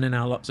are churning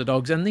out lots of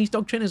dogs. And these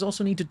dog trainers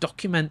also need to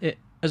document it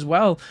as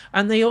well,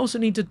 and they also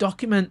need to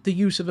document the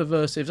use of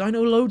aversives. I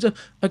know loads of,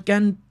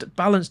 again,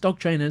 balanced dog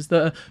trainers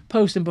that are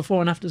posting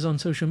before and afters on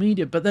social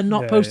media, but they're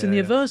not posting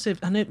the aversive,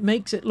 and it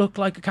makes it look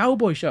like a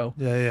cowboy show.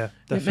 Yeah,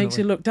 definitely. It makes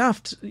it look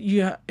daft.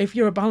 If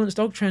you're a balanced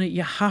dog trainer,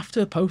 you have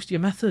to post your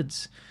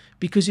methods,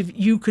 because if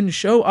you can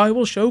show, I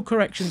will show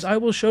corrections. I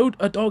will show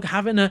a dog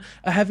having a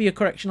heavier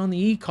correction on the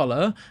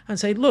e-collar and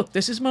say, look,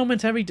 this is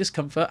momentary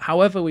discomfort.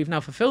 However, we've now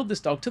fulfilled this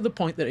dog to the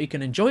point that he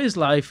can enjoy his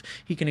life.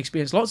 He can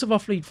experience lots of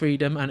off-lead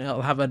freedom, and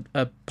it'll have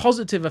a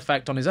positive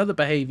effect on his other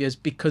behaviours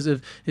because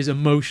of his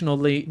emotional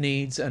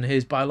needs and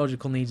his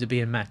biological needs are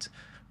being met.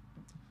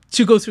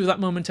 To go through that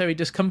momentary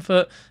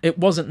discomfort, it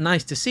wasn't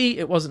nice to see.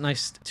 It wasn't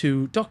nice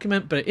to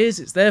document, but it is.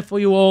 It's there for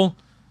you all.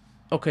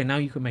 Okay, now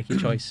you can make your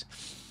choice.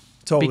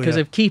 Totally, because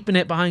of keeping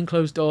it behind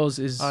closed doors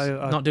is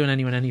not doing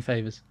anyone any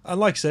favours. And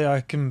like I say, I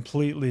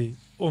completely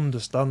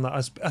understand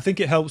that. I think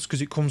it helps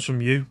because it comes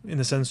from you, in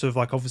the sense of,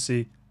 like,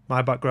 obviously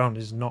my background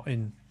is not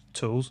in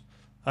tools,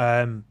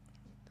 but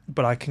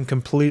I can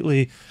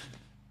completely,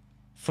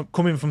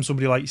 coming from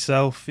somebody like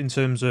yourself, in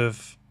terms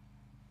of,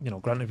 you know,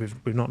 granted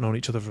we've not known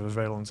each other for a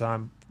very long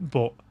time,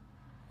 but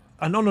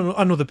and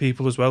other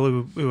people as well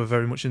who are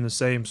very much in the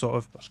same sort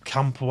of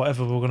camp or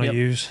whatever we're going to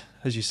use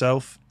as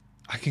yourself.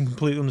 I can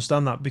completely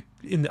understand that.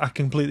 I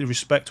completely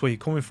respect where you're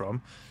coming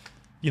from.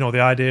 You know, the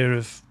idea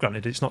of,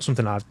 granted, it's not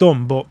something I've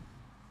done, but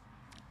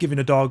giving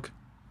a dog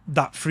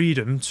that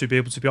freedom to be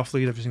able to be off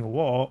lead every single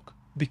walk,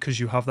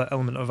 because you have that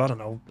element of, I don't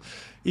know,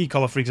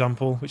 e-collar, for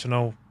example, which I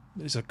know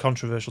is a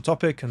controversial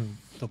topic, and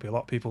there'll be a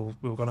lot of people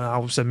who are going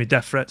to send me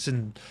death threats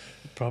and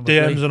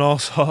DMs and all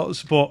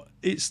sorts, but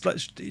it's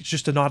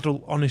just an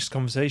adult, honest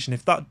conversation.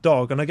 If that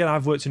dog, and again,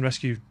 I've worked in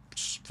rescue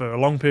for a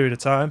long period of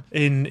time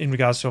in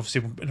regards to,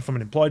 obviously, from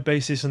an employed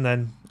basis, and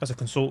then as a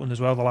consultant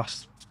as well, the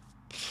last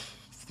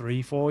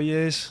 3-4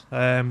 years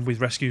with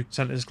rescue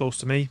centres close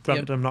to me.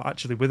 Granted, I'm not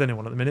actually with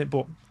anyone at the minute,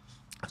 but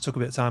I took a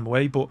bit of time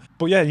away. But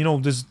yeah, you know,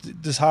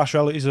 there's harsh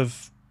realities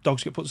of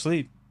dogs get put to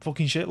sleep,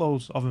 fucking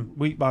shitloads of them,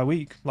 week by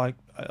week, like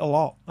a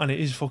lot, and it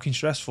is fucking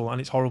stressful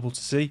and it's horrible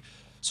to see.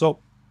 So,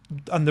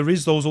 and there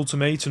is those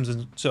ultimatums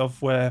and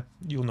stuff where,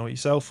 you'll know it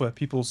yourself, where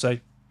people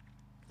say,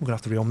 we're going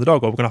to have to rehome the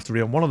dog, or we're going to have to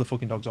rehome one of the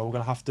fucking dogs, or we're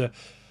going to have to,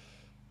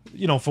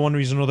 you know, for one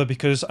reason or another,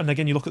 because, and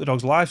again, you look at the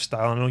dog's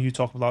lifestyle, and I know you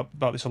talk about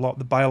this a lot,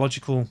 the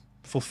biological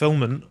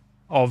fulfillment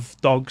of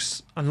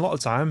dogs, and a lot of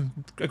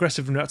time,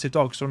 aggressive and reactive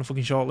dogs are on a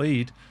fucking short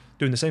lead,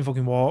 doing the same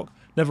fucking walk,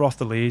 never off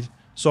the lead.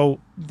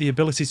 So the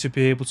ability to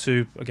be able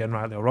to, again,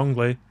 rightly or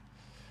wrongly,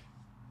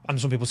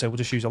 and some people say, we'll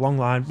just use a long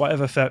line,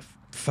 whatever,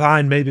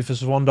 fine, maybe for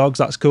one dogs,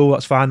 that's cool,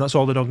 that's fine, that's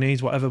all the dog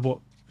needs, whatever, but,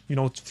 you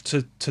know,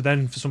 to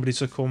then for somebody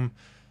to come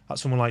at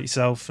someone like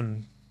yourself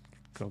and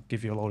go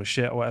give you a load of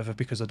shit or whatever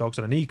because the dog's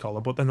on an e-collar,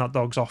 but then that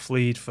dog's off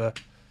lead for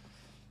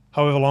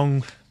however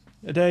long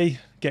a day,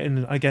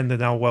 getting, again, they're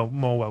now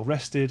more well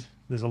rested,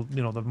 there's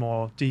they're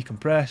more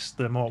decompressed,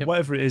 they're more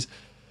whatever it is.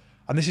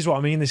 And this is what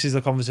I mean, this is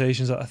the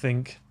conversations that I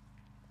think,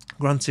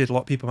 granted, a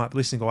lot of people might be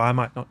listening and go, I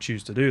might not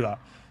choose to do that,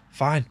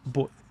 fine,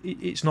 but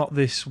it's not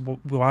this,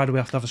 why do we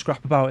have to have a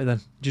scrap about it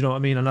then? Do you know what I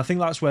mean? And I think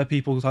that's where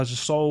people are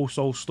just so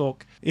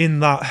stuck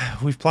in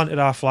that we've planted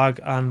our flag,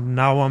 and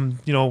now I'm,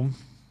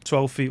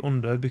 12 feet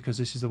under, because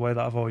this is the way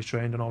that I've always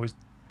trained and always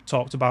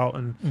talked about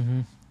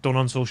and done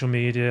on social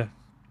media,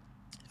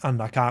 and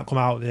I can't come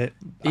out of it.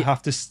 I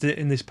have to sit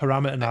in this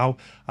parameter now,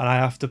 and I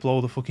have to blow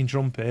the fucking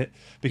trumpet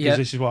because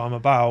this is what I'm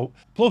about.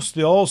 Plus,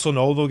 they also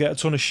know they'll get a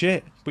ton of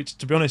shit, which,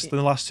 to be honest, in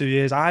the last 2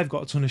 years, I've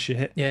got a ton of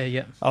shit.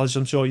 Yeah. As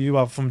I'm sure you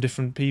have from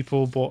different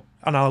people,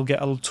 and I'll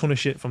get a ton of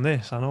shit from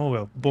this, I know I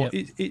will. But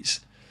it's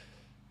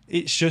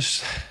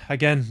just,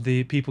 again,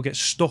 the people get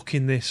stuck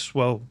in this,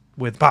 well,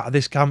 we're part of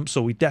this camp,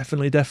 so we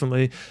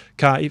definitely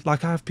can't.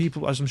 Like, I have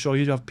people, as I'm sure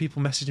you do, have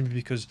people messaging me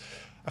because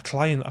a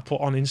client I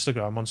put on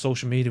Instagram, on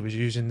social media, was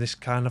using this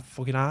kind of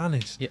fucking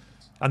harness. Yeah.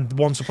 And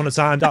once upon a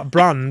time, that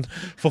brand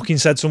fucking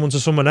said someone to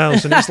someone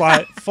else, and it's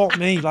like, fuck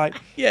me, like,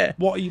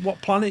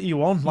 what planet are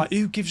you on? Like,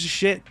 who gives a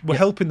shit? We're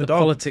helping the dog.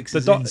 Politics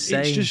is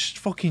insane. It's just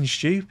fucking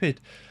stupid.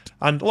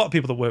 And a lot of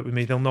people that work with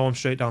me, they'll know I'm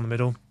straight down the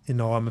middle.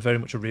 I'm very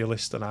much a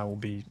realist, and I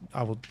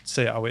will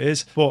say it how it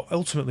is. But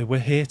ultimately, we're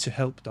here to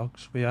help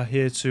dogs. We are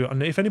here to,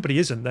 and if anybody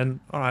isn't, then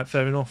all right,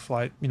 fair enough.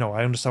 Like,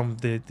 I understand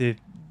there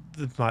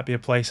might be a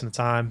place and a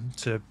time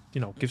to,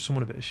 give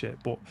someone a bit of shit.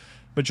 But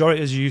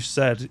majority, as you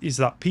said, is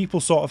that people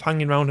sort of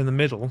hanging around in the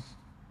middle.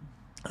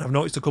 And I've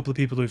noticed a couple of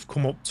people who've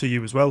come up to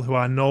you as well, who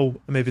I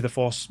know maybe the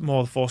force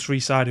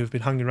free side, who've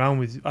been hanging around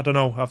with. I don't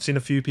know. I've seen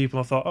a few people.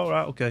 I thought, oh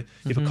right, okay,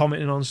 you've been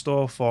commenting on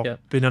stuff or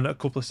been on a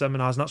couple of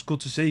seminars, and that's good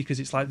to see, because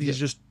it's like these are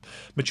just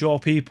mature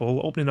people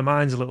opening their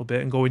minds a little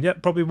bit and going,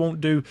 probably won't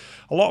do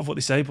a lot of what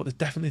they say, but there's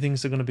definitely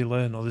things they're going to be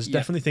learning, or there's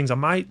definitely things I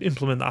might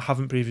implement that I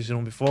haven't previously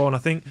done before. And I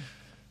think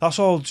that's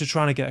all to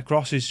trying to get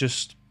across, is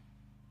just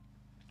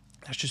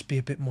let's just be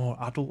a bit more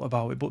adult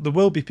about it. But there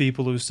will be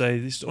people who say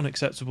it's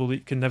unacceptable,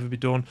 it can never be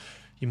done.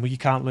 You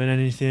can't learn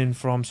anything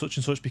from such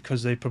and such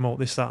because they promote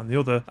this, that, and the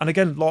other. And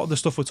again, a lot of the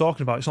stuff we're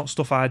talking about, it's not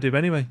stuff I do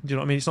anyway. Do you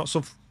know what I mean? It's not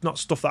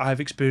stuff that I've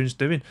experienced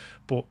doing,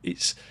 but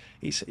it's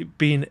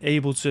being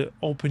able to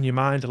open your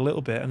mind a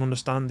little bit and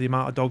understand the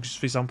amount of dogs,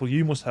 for example,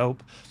 you must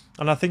help.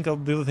 And I think the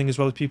other thing as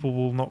well is people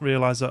will not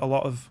realise that a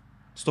lot of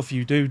stuff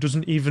you do tools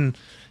don't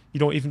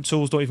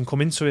even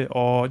come into it,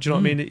 or do you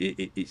know what I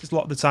mean? It's a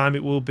lot of the time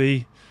it will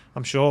be,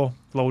 I'm sure,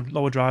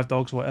 lower drive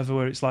dogs or whatever,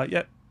 where it's like,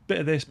 bit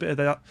of this, bit of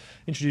that,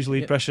 introduce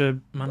lead pressure,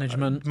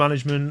 management,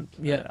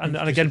 and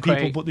again,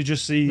 people, but they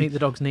just see meet the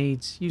dog's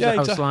needs, use the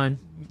house line,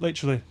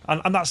 literally,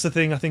 and that's the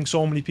thing. I think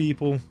so many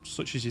people,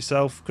 such as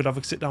yourself, could have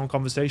a sit down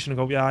conversation and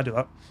go, I do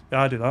that,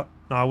 I do that,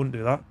 no, I wouldn't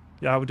do that,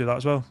 I would do that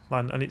as well,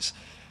 and it's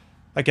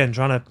again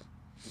trying to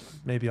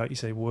maybe, like you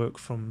say, work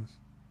from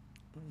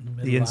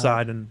the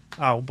inside and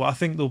out. But I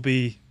think there'll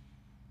be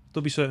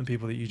certain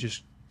people that you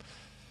just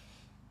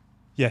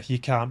you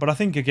can't. But I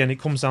think again it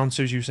comes down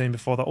to, as you were saying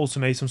before, that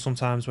ultimatum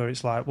sometimes where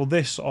it's like, well,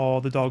 this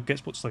or the dog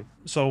gets put to sleep.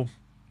 So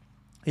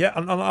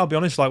and I'll be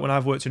honest, like when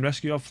I've worked in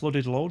rescue, I've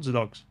flooded loads of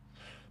dogs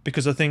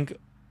because I think,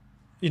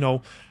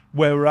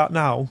 where we're at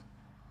now,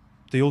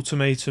 the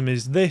ultimatum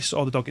is this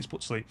or the dog gets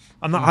put to sleep,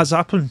 and that has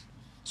happened.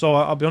 So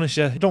I'll be honest,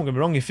 don't get me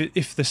wrong,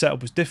 if the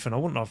setup was different, I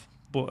wouldn't have.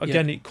 But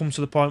again, it comes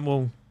to the point,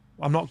 well,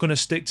 I'm not going to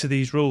stick to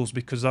these rules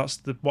because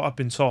that's what I've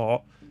been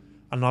taught,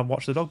 and I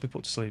watch the dog be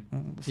put to sleep.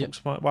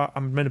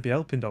 I'm meant to be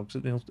helping dogs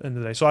at the end of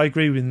the day. So I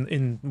agree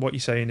in what you're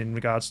saying in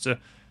regards to,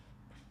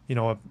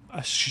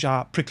 a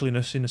sharp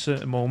prickliness in a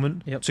certain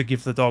moment to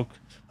give the dog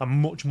a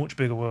much, much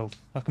bigger world.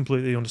 I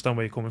completely understand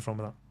where you're coming from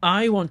with that.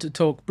 I want to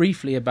talk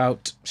briefly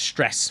about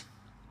stress.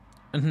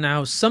 And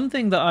now,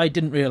 something that I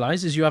didn't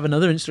realise is you have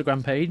another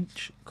Instagram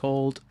page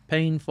called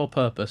Pain for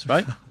Purpose,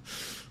 right?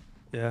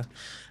 Yeah.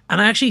 And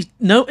I actually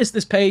noticed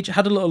this page,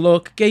 had a little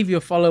look, gave you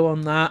a follow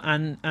on that,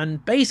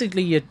 and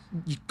basically you're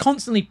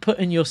constantly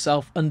putting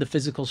yourself under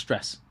physical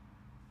stress,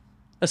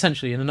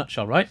 essentially, in a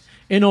nutshell, right?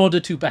 In order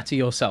to better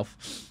yourself.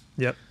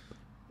 Yep.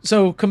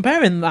 So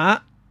comparing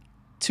that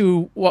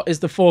to what is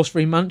the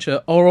force-free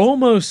mantra are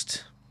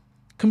almost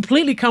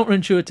completely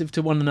counterintuitive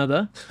to one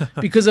another,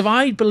 because if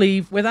I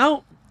believe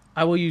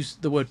I will use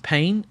the word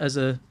pain as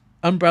a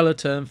umbrella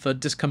term for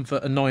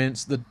discomfort,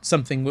 annoyance,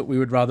 something that we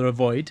would rather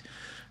avoid.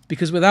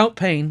 Because without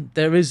pain,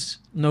 there is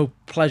no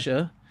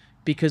pleasure,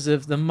 because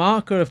of the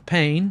marker of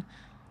pain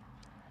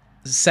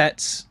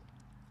sets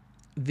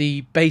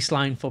the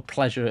baseline for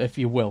pleasure, if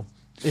you will,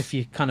 if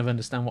you kind of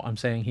understand what I'm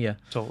saying here.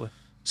 Totally.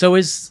 So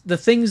is the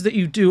things that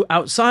you do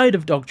outside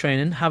of dog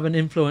training have an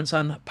influence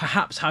on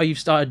perhaps how you've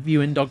started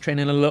viewing dog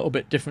training a little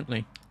bit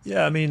differently?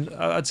 Yeah, I mean,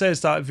 I'd say I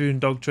started viewing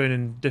dog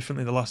training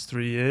differently the last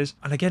 3 years.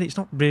 And again, it's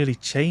not really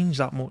changed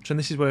that much. And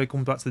this is where I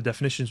come back to the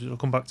definitions, which I'll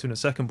come back to in a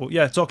second. But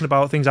yeah, talking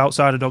about things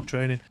outside of dog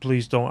training, I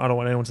don't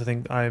want anyone to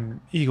think I'm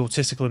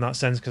egotistical in that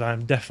sense, because I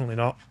am definitely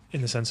not,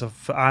 in the sense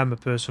of I'm a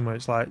person where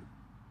it's like,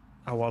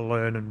 I want to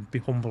learn and be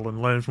humble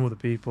and learn from other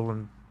people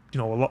and,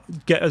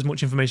 get as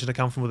much information as I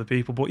can from other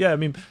people. But yeah, I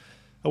mean,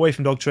 away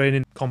from dog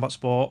training, combat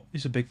sport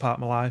is a big part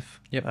of my life.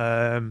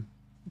 Yep.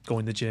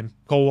 Going to the gym,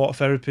 cold water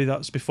therapy,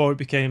 that's before it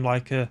became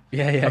like a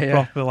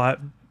proper like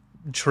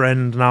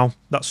trend now.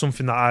 That's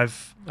something that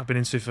I've been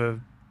into for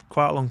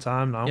quite a long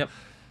time now. Yep.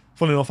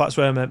 Funny enough, that's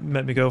where I met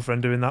my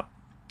girlfriend doing that.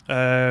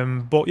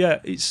 But yeah,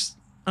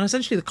 and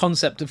essentially the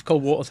concept of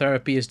cold water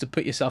therapy is to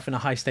put yourself in a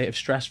high state of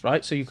stress,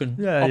 right? So you can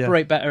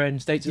operate better in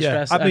states of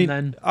stress.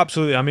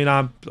 Absolutely. I mean,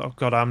 I'm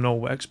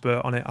no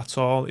expert on it at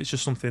all. It's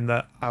just something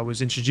that I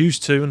was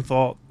introduced to and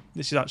thought,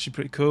 this is actually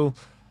pretty cool.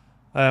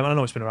 I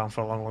know it's been around for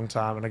a long, long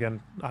time, and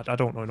again, I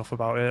don't know enough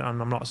about it, and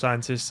I'm not a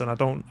scientist, and I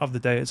don't have the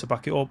data to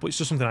back it up, but it's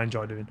just something I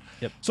enjoy doing.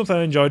 Yep. Something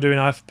I enjoy doing,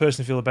 I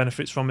personally feel the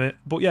benefits from it.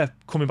 But yeah,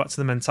 coming back to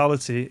the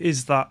mentality,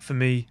 is that for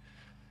me,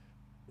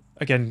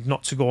 again,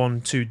 not to go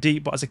on too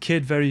deep, but as a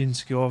kid, very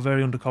insecure,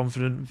 very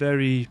underconfident,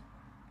 very,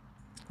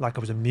 like I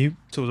was a mute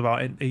till I was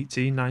about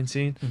 18,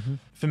 19. Mm-hmm.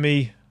 For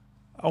me,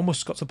 I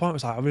almost got to the point where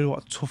it's like, I really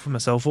want to toughen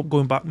myself up,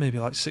 going back maybe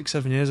like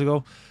 6-7 years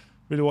ago.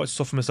 Really wanted to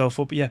toughen myself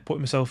up, but yeah,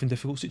 putting myself in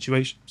difficult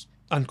situations.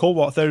 And cold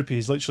water therapy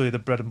is literally the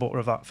bread and butter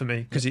of that for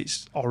me, because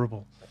it's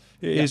horrible.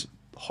 It is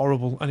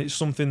horrible, and it's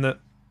something that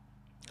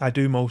I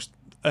do most.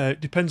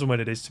 Depends on when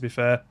it is, to be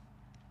fair.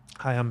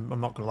 I'm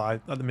not going to lie,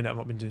 at the minute I've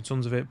not been doing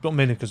tons of it, but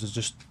mainly because there's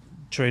just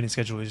training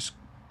schedule is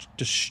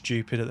just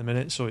stupid at the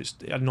minute, so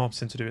I know I'm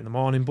to do it in the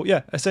morning. But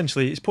yeah,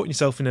 essentially it's putting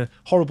yourself in a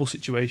horrible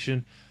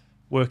situation,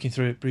 working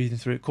through it, breathing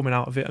through it, coming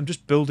out of it, and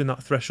just building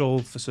that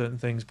threshold for certain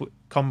things. But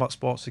combat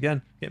sports,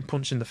 again, getting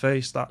punched in the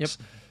face,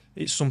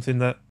 it's something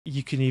that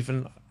you can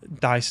even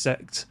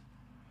dissect.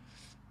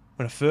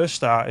 When I first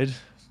started,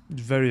 it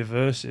was very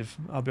aversive,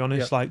 I'll be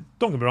honest. Like,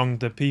 don't get me wrong,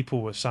 the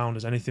people were sound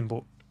as anything,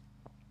 but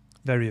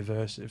very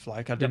aversive.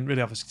 Like, I didn't really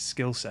have a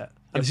skill set.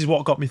 And this is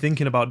what got me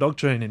thinking about dog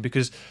training,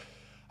 because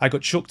I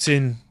got chucked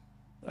in,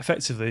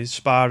 effectively,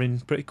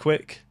 sparring pretty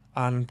quick,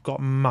 and got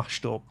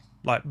mashed up.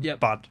 Like,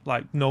 bad.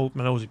 Like, no,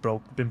 my nose is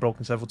been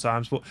broken several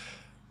times, but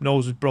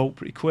Nose was broke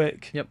pretty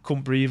quick. Yep.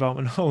 Couldn't breathe out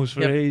my nose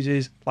for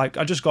ages. Like,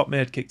 I just got my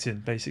head kicked in,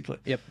 basically.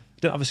 Yep.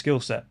 Didn't have a skill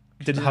set.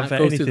 Didn't have go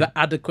anything. through the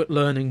adequate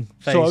learning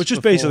phase. So I was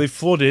just basically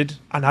flooded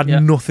and had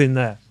nothing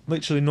there.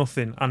 Literally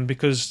nothing. And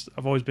because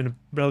I've always been a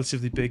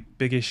relatively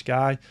biggish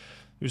guy,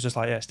 it was just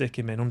like, yeah, stick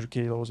him in, 100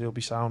 kilos, he'll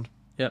be sound.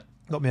 Yep.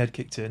 Got my head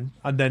kicked in.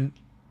 And then,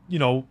 you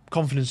know,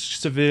 confidence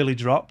severely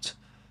dropped.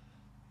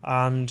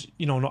 And,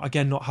 you know,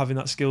 not having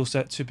that skill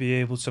set to be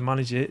able to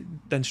manage it,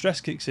 then stress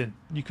kicks in.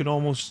 You can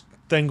almost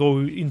then go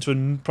into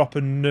a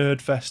proper nerd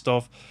fest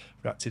of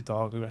reactive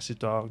dog, aggressive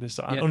dog, this,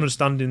 that, and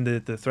understanding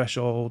the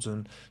thresholds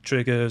and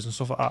triggers and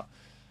stuff like that.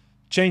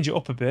 Change it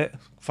up a bit,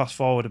 fast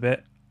forward a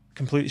bit,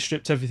 completely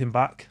stripped everything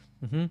back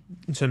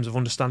in terms of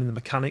understanding the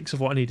mechanics of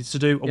what I needed to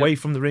do, away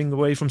from the ring,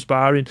 away from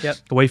sparring,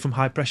 away from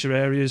high pressure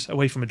areas,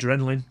 away from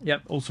adrenaline,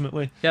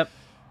 ultimately.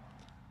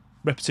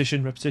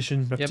 Repetition,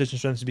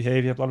 strengthens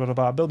behaviour, blah, blah, blah,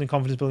 blah, building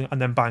confidence,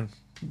 and then bang,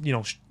 you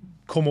know,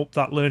 come up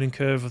that learning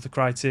curve of the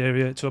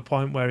criteria to a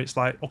point where it's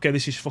like, okay,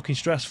 this is fucking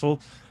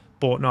stressful,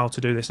 but now to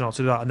do this, now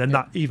to do that. And then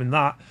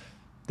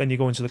then you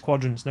go into the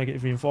quadrants,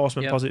 negative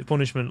reinforcement, positive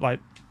punishment,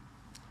 like,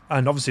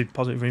 and obviously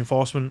positive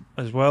reinforcement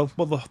as well.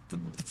 But the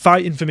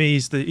fighting for me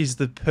is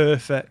the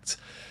perfect,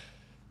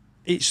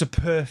 it's a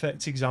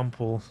perfect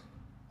example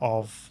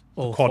of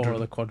all the quadrant. 4 of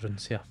the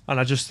quadrants, And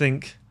I just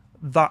think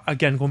that,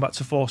 again, going back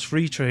to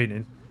force-free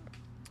training,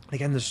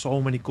 again, there's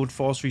so many good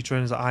force-free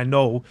trainers that I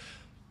know.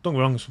 Don't get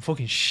me wrong, there's some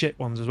fucking shit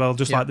ones as well,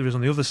 just like there is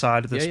on the other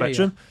side of the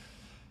spectrum.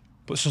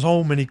 But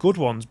so many good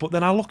ones. But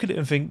then I look at it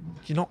and think,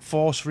 you're not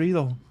force-free,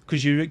 though,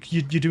 because you're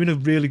doing a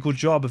really good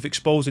job of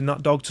exposing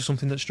that dog to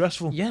something that's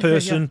stressful.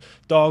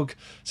 Dog,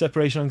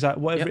 separation anxiety,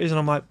 whatever it is. And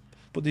I'm like,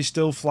 but they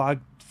still fly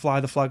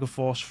the flag of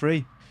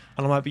force-free.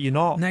 And I'm like, but you're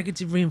not.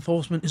 Negative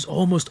reinforcement is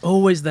almost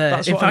always there.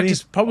 That's In fact,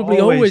 it's probably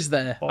always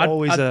there.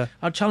 Always there.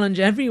 I'd challenge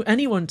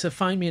anyone to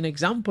find me an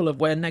example of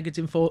where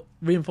negative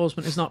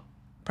reinforcement is not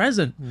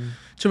present.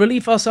 To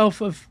relieve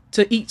ourselves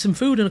to eat some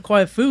food and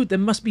acquire food, there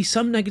must be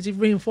some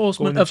negative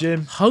reinforcement of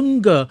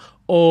hunger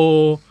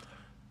or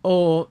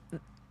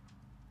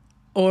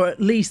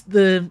at least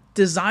the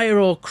desire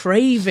or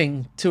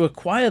craving to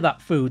acquire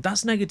that food.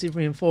 That's negative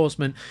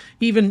reinforcement.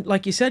 Even,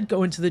 like you said,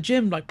 going to the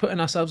gym, like putting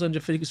ourselves under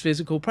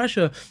physical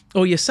pressure,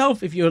 or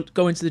yourself, if you're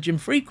going to the gym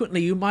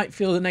frequently, you might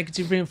feel the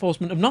negative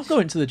reinforcement of not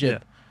going to the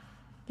gym.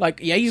 Like,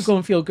 you go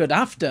and feel good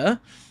after,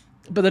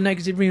 but the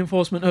negative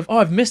reinforcement of,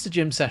 I've missed a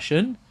gym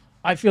session,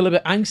 I feel a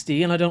bit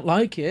angsty and I don't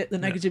like it. The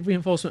negative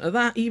reinforcement of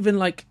that, even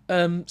like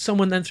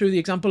someone then threw the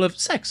example of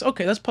sex.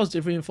 Okay, that's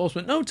positive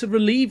reinforcement. No, to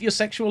relieve your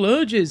sexual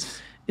urges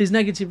is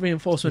negative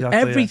reinforcement.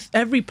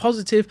 Every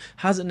positive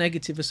has a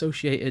negative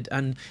associated,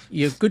 and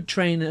you're a good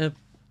trainer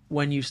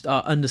when you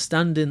start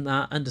understanding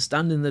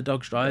the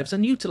dog's drives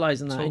and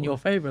utilising that in your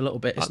favour a little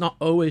bit. It's not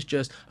always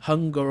just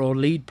hunger or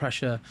lead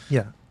pressure.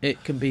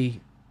 It can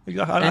be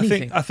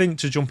anything. I think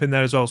to jump in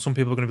there as well, some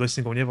people are going to be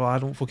listening going, well, I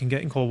don't fucking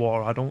get in cold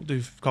water, I don't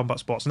do combat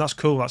sports, and that's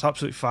cool, that's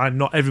absolutely fine.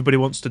 Not everybody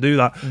wants to do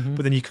that,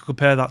 but then you could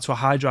compare that to a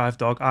high drive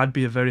dog. I'd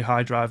be a very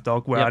high drive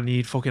dog where I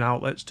need fucking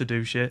outlets to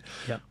do shit.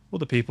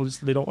 Other people,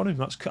 they don't want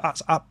to.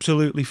 That's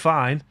absolutely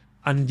fine.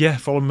 And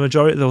for a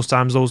majority of those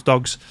times, those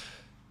dogs,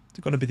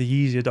 they're going to be the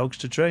easier dogs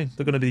to train.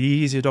 They're going to be the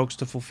easier dogs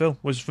to fulfill.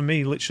 Whereas for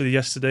me, literally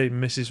yesterday,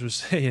 Mrs. was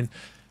saying,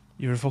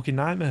 you're a fucking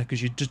nightmare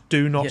because you just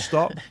do not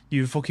stop.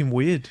 You're fucking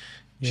weird.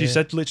 She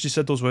literally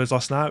said those words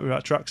last night. We were at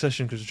a track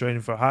session because we're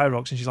training for High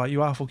Rocks, and she's like,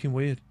 you are fucking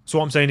weird. So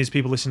what I'm saying is,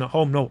 people listening at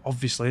home, no,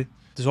 obviously,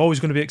 there's always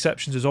going to be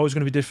exceptions. There's always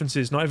going to be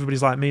differences. Not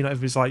everybody's like me. Not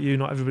everybody's like you.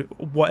 Not everybody,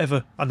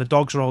 whatever. And the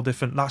dogs are all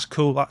different. That's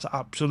cool. That's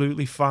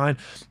absolutely fine.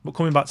 But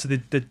coming back to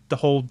the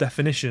whole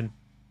definition,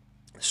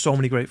 so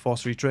many great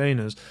force-free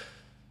trainers.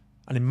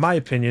 And in my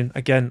opinion,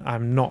 again,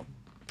 I'm not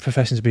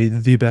professing to be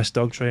the best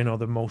dog trainer or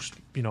the most,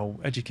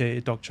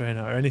 educated dog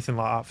trainer or anything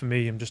like that. For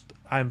me,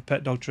 I'm a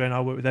pet dog trainer.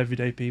 I work with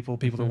everyday people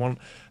that want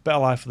a better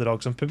life for the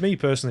dogs. And for me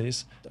personally,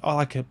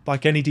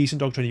 like any decent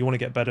dog trainer, you want to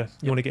get better.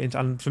 You want to get into,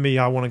 and for me,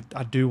 I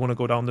do want to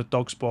go down the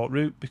dog sport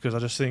route, because I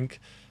just think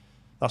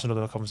that's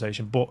another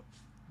conversation. But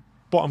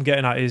what I'm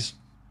getting at is,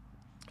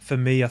 for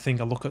me, I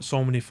think I look at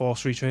so many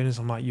force-free trainers,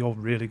 I'm like, you're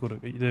really good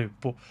at what you do,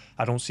 but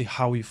I don't see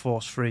how you're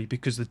force-free,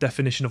 because the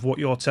definition of what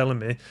you're telling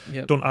me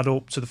don't add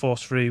up to the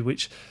force-free,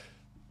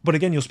 but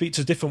again, you'll speak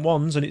to different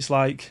ones, and it's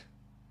like,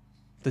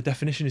 the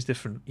definition is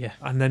different.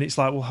 And then it's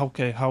like, well,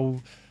 okay,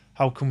 how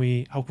can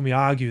we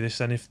argue this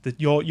then, if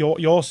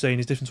you're saying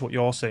is different to what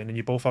you're saying, and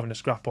you're both having a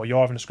scrap, or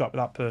you're having a scrap with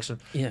that person?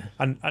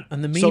 And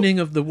the meaning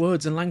of the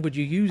words and language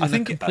you use, I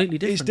think, completely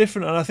different. It's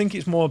different, and I think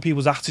it's more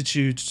people's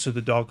attitudes to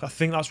the dog. I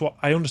think that's what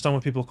I understand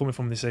where people are coming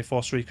from when they say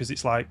force-free, because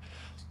it's like,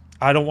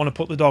 I don't want to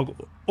put the dog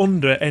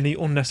under any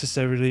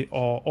unnecessarily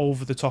or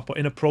over the top or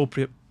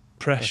inappropriate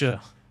pressure.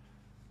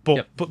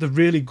 But they're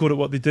really good at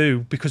what they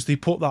do, because they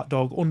put that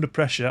dog under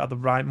pressure at the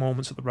right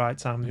moments at the right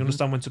time. They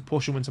understand when to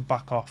push and when to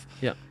back off.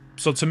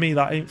 So to me,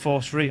 that ain't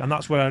force free, and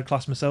that's where I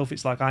class myself.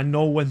 It's like I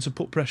know when to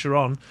put pressure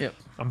on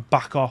and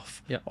back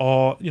off,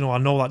 or I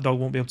know that dog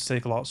won't be able to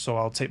take a lot, so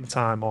I'll take my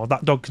time, or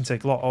that dog can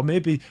take a lot, or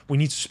maybe we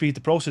need to speed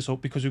the process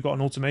up because we've got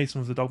an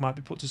ultimatum of the dog might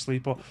be put to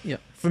sleep. Or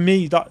for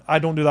me, that I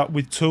don't do that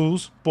with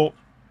tools, but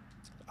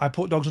I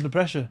put dogs under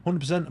pressure,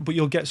 100%. But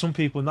you'll get some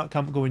people in that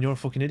camp going, "You're a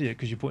fucking idiot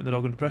because you're putting the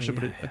dog under pressure."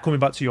 Coming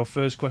back to your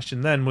first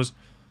question, then was.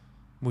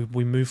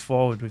 We move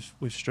forward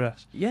with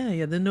stress.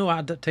 Yeah. Then no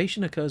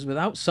adaptation occurs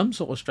without some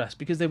sort of stress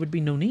because there would be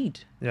no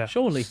need. Yeah.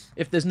 Surely.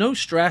 If there's no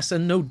stress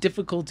and no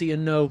difficulty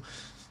and no,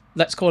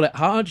 let's call it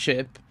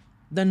hardship,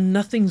 then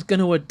nothing's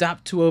going to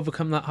adapt to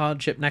overcome that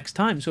hardship next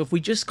time. So if we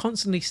just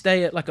constantly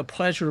stay at like a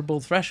pleasurable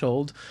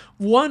threshold,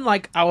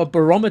 like our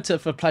barometer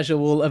for pleasure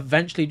will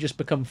eventually just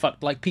become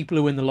fucked, like people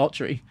who win the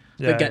lottery.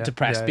 That get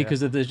depressed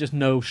because there's just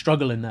no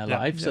struggle in their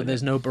life. So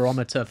there's no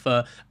barometer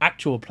for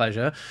actual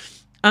pleasure.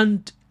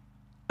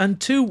 And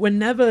two, we're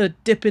never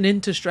dipping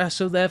into stress,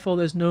 so therefore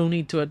there's no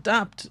need to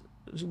adapt.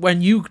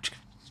 When you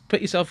put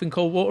yourself in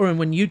cold water and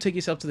when you take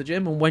yourself to the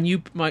gym and when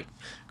you might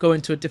go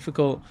into a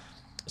difficult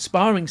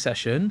sparring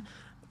session,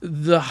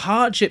 the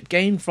hardship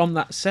gained from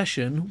that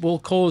session will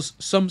cause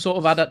some sort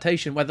of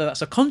adaptation, whether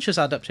that's a conscious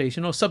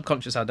adaptation or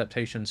subconscious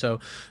adaptation. So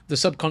the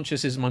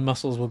subconscious is my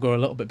muscles will grow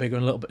a little bit bigger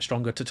and a little bit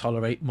stronger to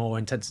tolerate more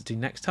intensity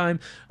next time.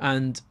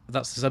 And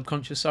that's the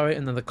subconscious,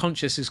 And then the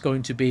conscious is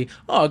going to be,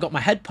 I got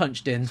my head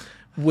punched in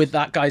with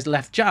that guy's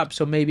left jab,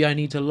 so maybe I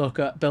need to look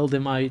at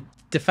building my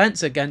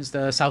defense against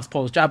the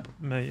southpaw's jab,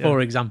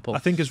 for example. I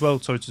think as well,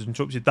 sorry to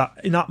interrupt you, that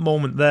in that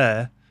moment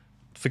there,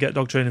 forget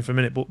dog training for a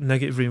minute, but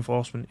negative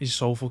reinforcement is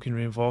so fucking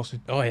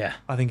reinforcing. Oh yeah.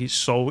 I think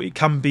it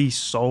can be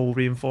so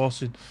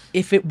reinforcing.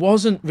 If it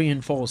wasn't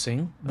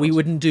reinforcing, we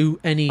wouldn't do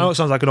any. I know it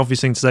sounds like an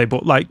obvious thing to say,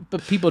 but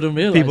people don't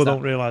realise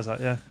don't realise that,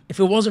 yeah. If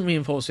it wasn't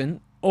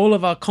reinforcing, all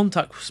of our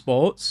contact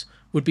sports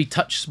would be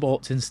touch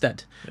sports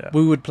instead. Yeah.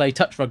 We would play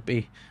touch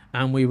rugby.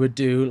 And we would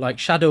do like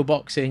shadow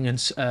boxing and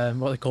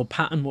what they call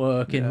pattern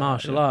work in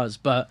martial arts.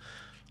 But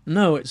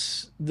no,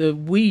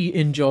 we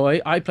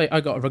enjoy. I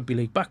got a rugby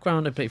league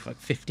background. I played for like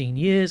 15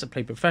 years. I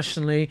played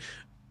professionally.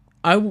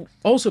 I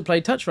also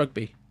played touch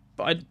rugby,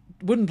 but I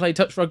wouldn't play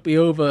touch rugby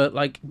over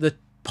like the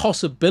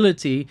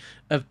possibility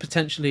of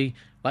potentially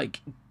like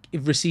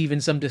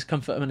receiving some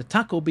discomfort in a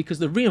tackle, because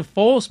the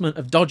reinforcement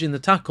of dodging the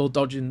tackle,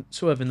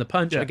 swerving the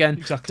punch,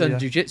 done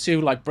jiu-jitsu,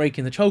 like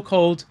breaking the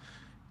chokehold,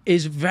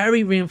 is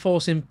very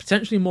reinforcing,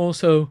 potentially more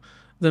so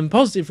than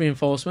positive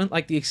reinforcement,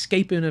 like the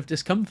escaping of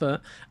discomfort.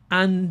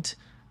 And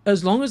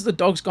as long as the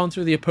dog's gone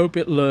through the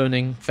appropriate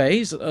learning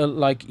phase,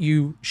 like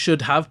you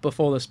should have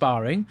before the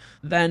sparring,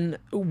 then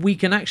we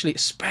can actually,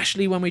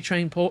 especially when we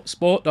train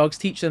sport dogs,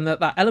 teach them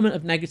that element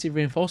of negative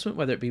reinforcement,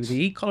 whether it be with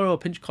the e-collar or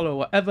pinch collar or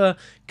whatever,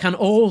 can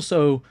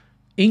also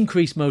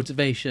increase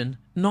motivation,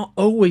 not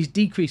always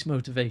decrease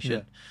motivation.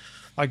 Yeah.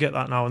 I get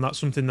that now, and that's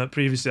something that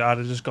previously I'd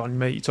have just gone,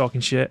 mate, you're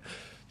talking shit.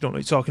 Don't know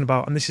what you're talking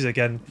about. And this is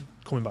again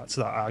coming back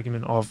to that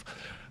argument of,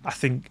 I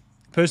think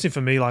personally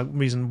for me, like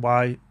reason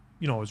why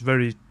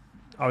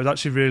I was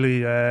actually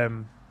really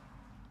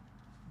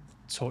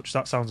touched.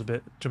 That sounds a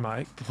bit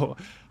dramatic, but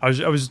I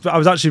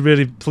was actually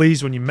really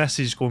pleased when you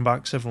messaged going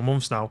back several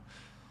months now,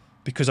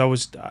 because I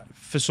was,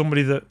 for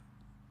somebody that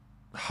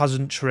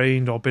hasn't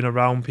trained or been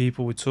around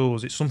people with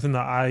tools, it's something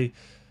that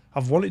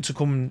I've wanted to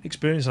come and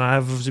experience, and I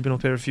have obviously been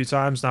up here a few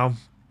times now.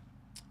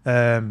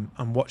 And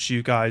watch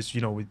you guys,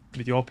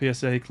 with your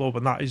PSA club,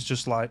 and that is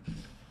just like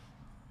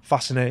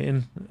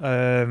fascinating.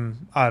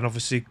 And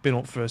obviously been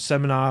up for a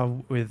seminar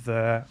with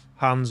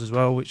Hans as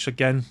well, which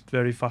again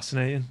very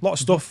fascinating. A lot of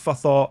stuff I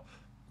thought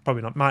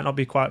might not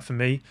be quite for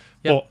me,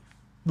 but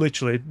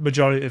literally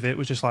majority of it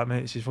was just like,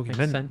 mate, this is fucking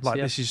mint.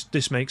 Like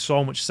this makes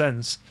so much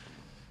sense.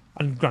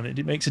 And granted,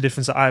 it makes a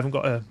difference that I haven't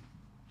got a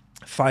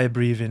fire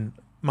breathing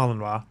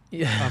Malinois.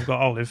 I've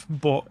got Olive,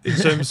 but in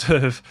terms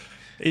of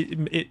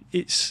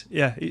it's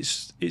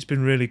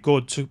been really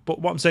good. But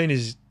what I'm saying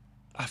is,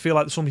 I feel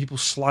like some people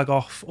slag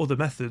off other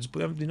methods, but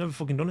they've never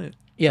fucking done it.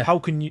 Yeah. How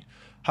can you?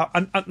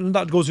 And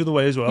that goes the other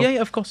way as well.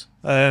 Yeah, of course.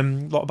 A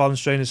lot of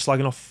balance trainers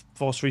slagging off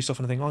force-free stuff,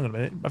 and I think, hang on a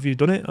minute, have you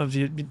done it?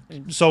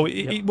 So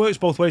it works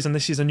both ways, and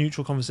this is a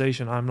neutral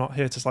conversation. I'm not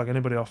here to slag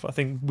anybody off. I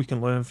think we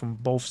can learn from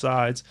both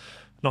sides.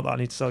 Not that I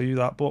need to tell you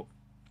that, but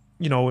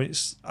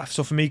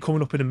so for me,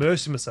 coming up and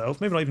immersing myself,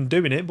 maybe not even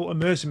doing it, but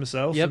immersing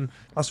myself. And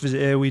last visit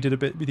here, we did a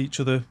bit with each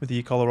other with the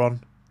e-collar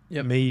on.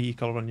 Me,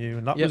 e-collar on you,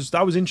 and that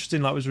was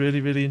interesting. That was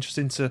really, really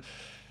interesting to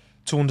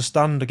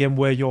understand again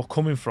where you're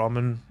coming from,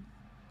 and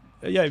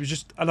it was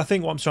just. And I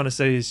think what I'm trying to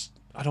say is,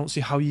 I don't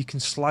see how you can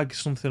slag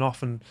something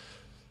off and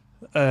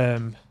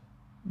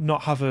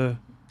not have a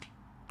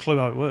clue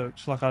how it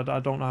works. Like I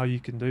don't know how you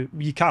can do.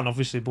 You can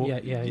obviously, but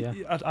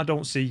I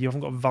don't see, you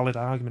haven't got a valid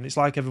argument. It's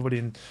like everybody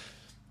in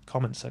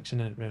comment section,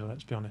 isn't it, really?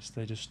 Let's be honest.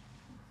 They just,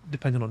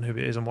 depending on who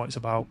it is and what it's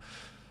about,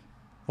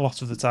 a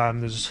lot of the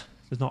time there's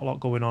not a lot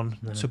going on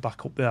to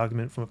back up the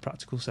argument from a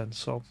practical sense.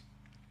 So,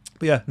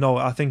 but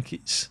I think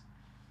it's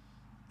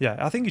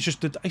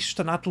just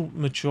an adult,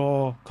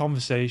 mature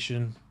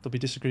conversation. There'll be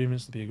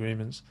disagreements, there'll be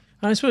agreements.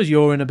 And I suppose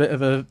you're in a bit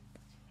of a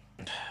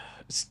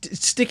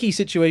sticky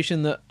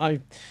situation that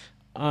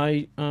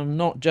I am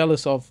not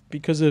jealous of,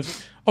 because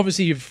of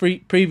obviously you've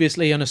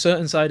previously on a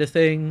certain side of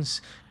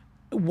things.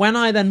 When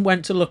I then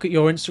went to look at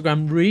your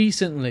Instagram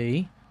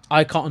recently,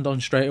 I cottoned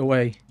on straight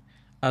away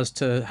as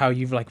to how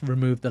you've like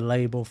removed the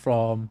label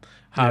from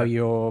how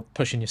you're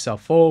pushing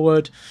yourself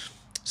forward.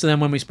 So then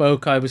when we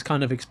spoke, I was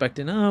kind of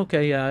expecting, I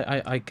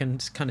can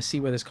kind of see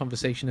where this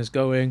conversation is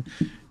going.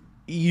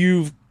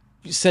 You've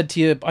said to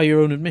you, by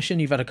your own admission,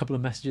 you've had a couple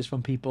of messages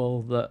from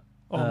people that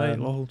mate,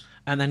 loads.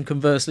 And then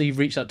conversely, you've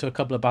reached out to a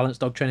couple of balanced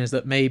dog trainers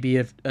that maybe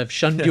have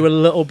shunned you a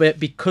little bit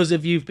because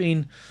of you've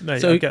been. Mate,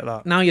 so I get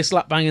that. Now you're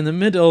slap bang in the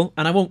middle,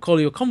 and I won't call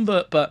you a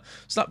convert, but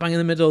slap bang in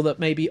the middle that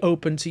may be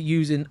open to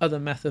using other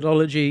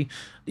methodology.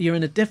 You're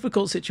in a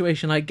difficult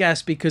situation, I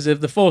guess, because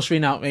of the force free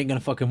now ain't gonna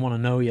fucking want to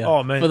know you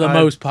for the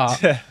most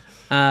part. Yeah.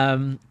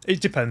 It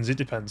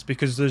depends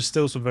because there's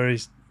still some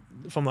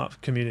from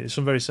that community,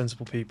 some very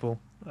sensible people.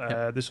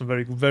 There's some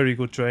very, very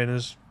good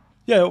trainers.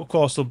 Yeah, of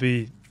course there'll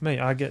be, mate,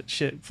 I get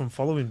shit from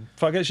following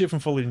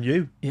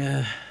you.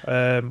 Yeah.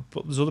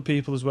 But there's other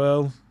people as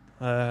well.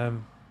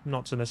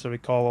 Not to necessarily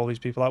call all these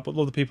people out, but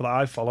other people that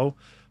I follow.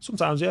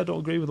 Sometimes, I don't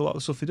agree with a lot of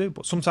the stuff they do.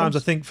 But sometimes I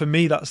think for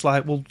me that's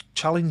like, well,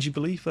 challenge your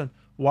belief then.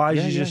 Why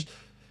you just...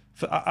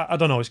 I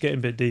don't know, it's getting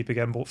a bit deep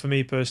again, but for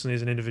me personally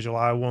as an individual,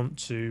 I want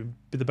to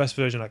be the best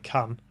version I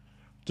can.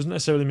 Doesn't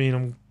necessarily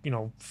mean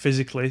I'm,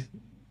 physically,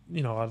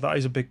 that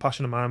is a big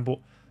passion of mine, but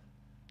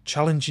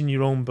challenging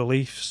your own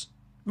beliefs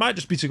might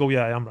just be to go,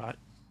 I am right.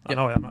 I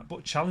know I am right,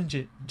 but challenge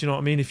it. Do you know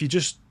what I mean? If you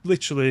just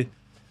literally,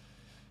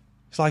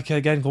 it's like,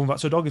 again, going back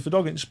to a dog, if a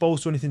dog ain't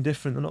exposed to anything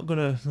different, they're not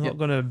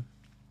gonna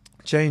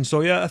change.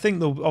 So I think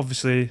they'll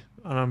obviously,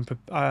 and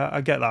I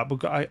get that,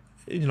 but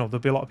there'll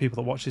be a lot of people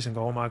that watch this and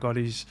go, oh my God,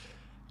 he's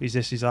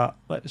this, he's that.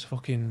 Let's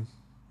fucking,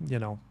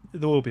 there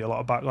will be a lot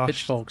of backlash.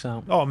 Pitchforks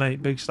out. Oh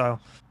mate, big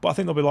style. But I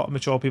think there'll be a lot of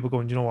mature people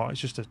going, you know what?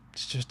 It's just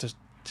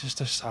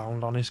a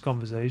sound, honest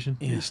conversation.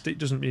 Yeah. It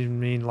doesn't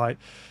even mean like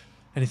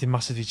anything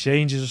massively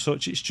changes or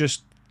such. It's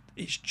just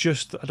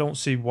I don't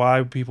see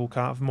why people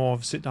can't have more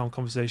of a sit down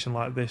conversation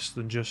like this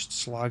than just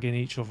slagging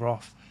each other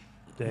off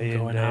day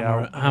in, day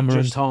out. Hammer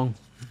and tong.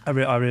 I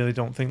really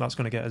don't think that's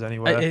going to get us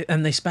anywhere.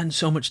 And they spend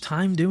so much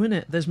time doing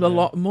it. There's a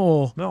lot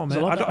more. No,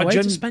 there's man, a lot way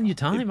to spend your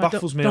time. It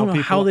baffles me. I don't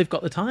know how they've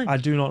got the time. I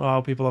do not know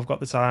how people have got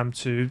the time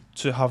to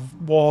have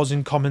wars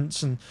in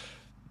comments and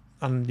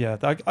I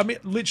mean,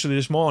 literally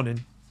this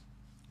morning,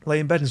 lay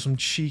in bed and some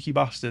cheeky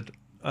bastard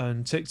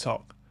on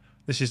TikTok.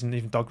 This isn't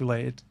even dog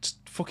related. Just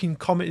fucking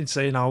commented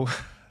saying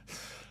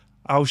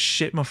how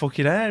shit my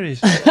fucking hair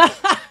is.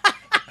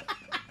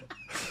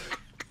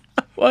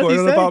 What did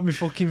he say? About me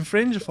fucking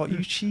fringe. I thought,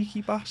 you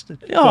cheeky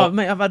bastard.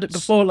 Mate, I've had it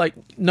before. Like,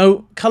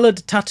 no, coloured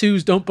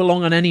tattoos don't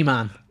belong on any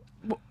man.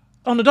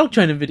 On a dog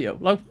training video.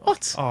 Like,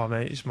 what? Oh,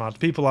 mate, it's mad.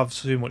 People have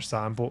too much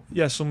time, but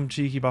some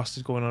cheeky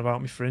bastard going on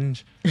about me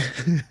fringe.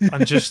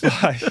 And just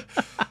like...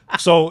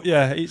 So,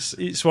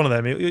 it's one of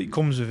them. It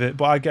comes with it.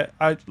 But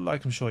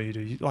like I'm sure you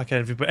do, like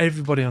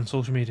everybody on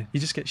social media, you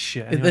just get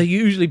shit anyway. They're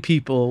usually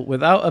people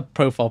without a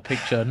profile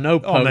picture, no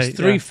post, mate,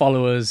 3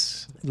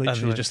 followers, literally.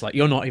 And you're just like,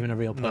 you're not even a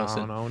real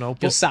person. No.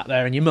 You're sat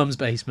there in your mum's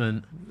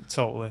basement.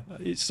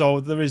 Totally. So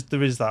there is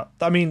that.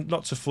 I mean,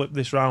 not to flip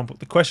this round, but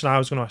the question I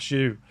was going to ask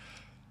you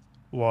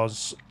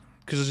was,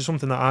 because it's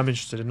something that I'm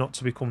interested in, not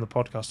to become the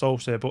podcast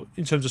host here, but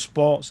in terms of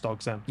sports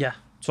dogs then. Yeah.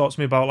 Talk to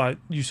me about like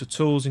use of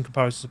tools in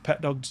comparison to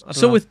pet dogs.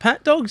 So with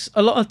pet dogs,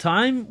 a lot of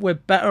time we're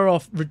better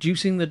off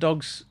reducing the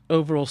dog's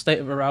overall state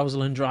of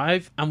arousal and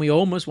drive, and we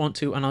almost want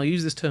to, and I'll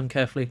use this term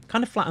carefully,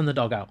 kind of flatten the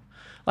dog out.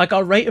 Like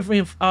our rate of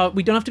we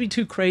don't have to be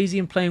too crazy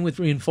in playing with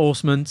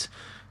reinforcement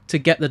to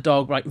get the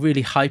dog like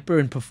really hyper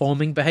and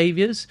performing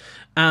behaviors,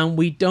 and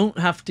we don't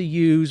have to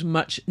use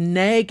much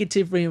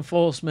negative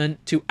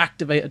reinforcement to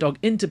activate a dog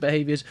into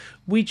behaviors.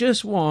 We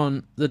just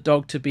want the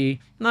dog to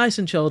be nice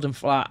and chilled and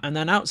flat, and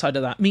then outside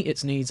of that meet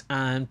its needs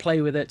and play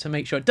with it to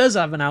make sure it does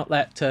have an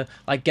outlet to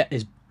like get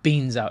his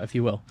beans out, if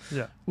you will.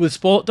 Yeah. With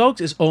sport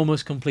dogs, it's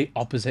almost complete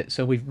opposite.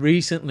 So we've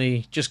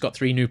recently just got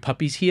 3 new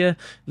puppies here,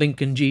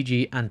 Lincoln,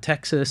 Gigi and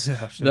Texas,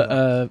 that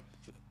are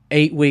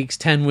 8 weeks,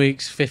 10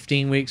 weeks,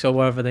 15 weeks, or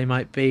wherever they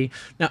might be.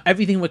 Now,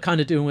 everything we're kind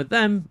of doing with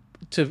them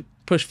to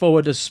push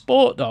forward as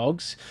sport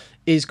dogs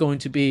is going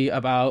to be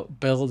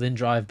about building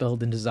drive,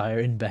 building desire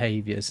in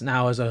behaviors.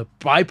 Now, as a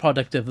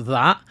byproduct of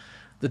that,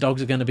 the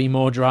dogs are going to be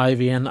more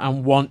drivey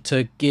and want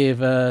to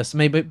give us,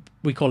 maybe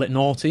we call it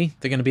naughty.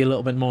 They're going to be a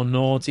little bit more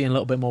naughty and a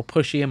little bit more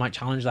pushy and might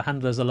challenge the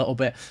handlers a little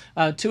bit.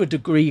 To a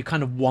degree, you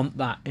kind of want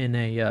that in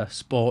a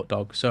sport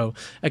dog. So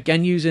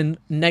again, using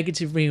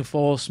negative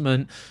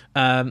reinforcement,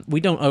 we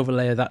don't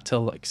overlay that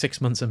till like 6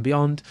 months and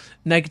beyond.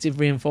 Negative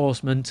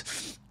reinforcement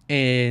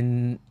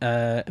in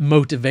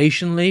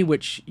motivationally,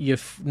 which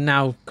you've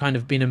now kind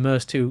of been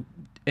immersed to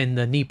in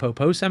the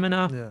NEPO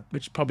seminar,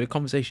 which is probably a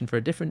conversation for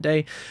a different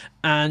day,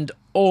 and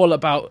all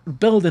about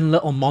building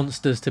little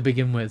monsters to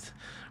begin with,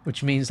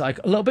 which means like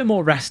a little bit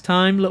more rest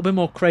time, a little bit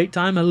more crate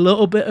time, a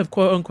little bit of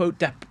quote unquote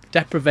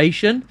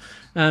deprivation,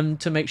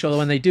 to make sure that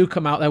when they do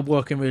come out, they're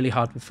working really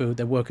hard for food,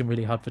 they're working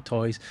really hard for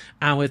toys.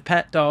 And with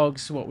pet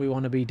dogs, what we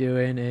want to be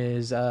doing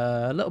is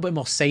a little bit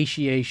more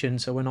satiation,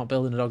 so we're not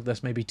building a dog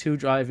that's maybe too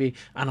drivey,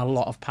 and a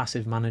lot of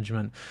passive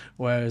management,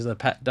 whereas the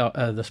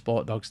the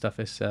sport dog stuff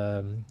is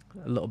a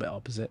little bit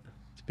opposite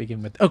to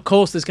begin with. Of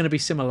course, there's going to be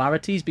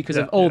similarities because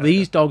of all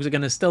these dogs are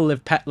going to still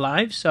live pet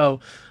lives, so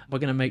we're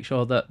going to make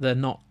sure that they're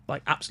not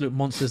like absolute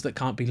monsters that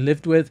can't be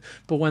lived with.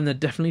 But when they're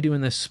definitely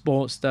doing this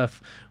sport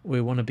stuff, we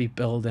want to be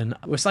building.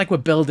 It's like we're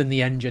building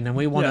the engine, and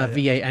we want a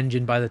V8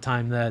 engine by the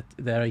time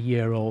they're a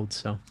year old.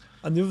 So,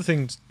 and the other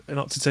thing,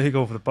 not to take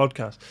over the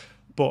podcast,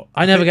 but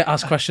I never get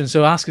asked questions,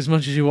 so ask as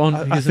much as you want.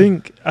 I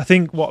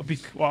think what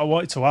I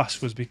wanted to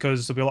ask was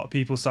because there'll be a lot of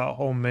people sat at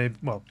home, maybe,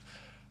 well,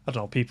 I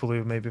don't know, people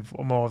who maybe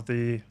are more of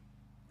the,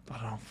 I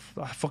don't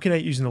know, I fucking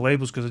hate using the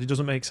labels because it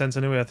doesn't make sense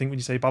anyway. I think when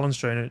you say balance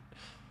trainer,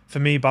 for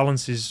me,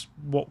 balance is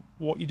what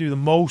you do the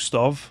most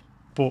of,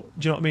 but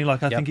do you know what I mean?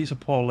 Like, I think it's a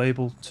poor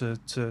label to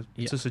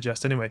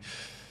suggest anyway.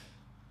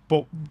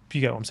 But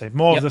you get what I'm saying.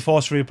 More of the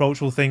force-free approach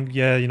will think,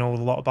 a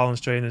lot of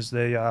balance trainers,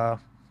 they are.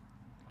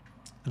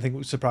 I think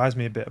what surprised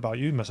me a bit about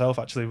you, myself,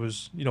 actually,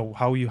 was,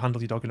 how you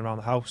handle your dog around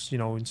the house,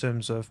 in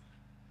terms of,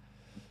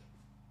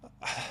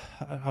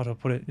 how do I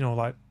put it,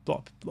 like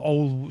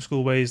old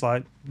school ways,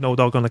 like no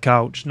dog on the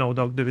couch, no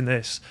dog doing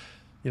this,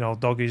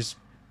 dog is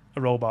a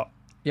robot.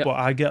 Yep. But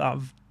I get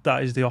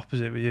that is the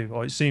opposite with you,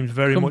 or it seems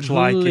very much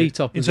like it.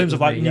 In terms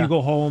of like when you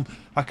go home,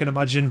 I can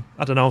imagine,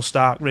 I don't know,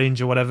 Stark,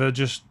 Ranger, whatever,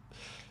 just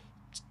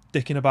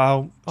dicking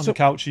about on the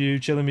couch with you,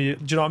 chilling with you.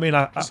 Do you know what I mean?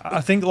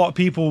 I think a lot of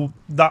people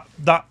that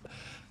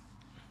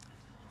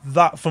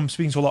from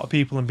speaking to a lot of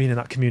people and being in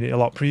that community a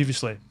lot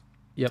previously,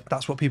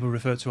 that's what people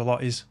refer to a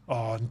lot is,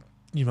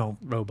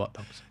 robot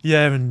dogs.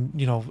 Yeah, and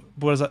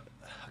whereas I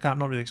can't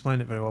not really explain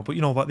it very well, but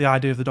like the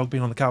idea of the dog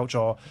being on the couch,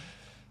 or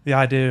the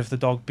idea of the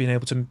dog being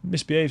able to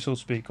misbehave, so to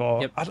speak,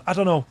 or I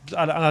don't know.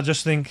 And I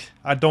just think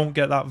I don't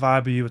get that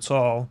vibe of you at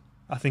all.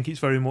 I think it's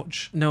very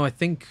much... No, I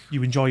think...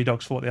 You enjoy your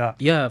dogs for what they are.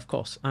 Yeah, of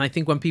course. And I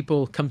think when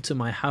people come to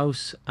my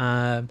house,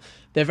 they're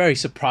very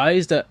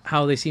surprised at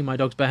how they see my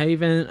dogs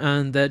behaving,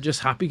 and they're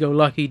just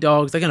happy-go-lucky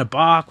dogs. They're going to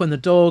bark when the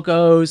door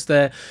goes.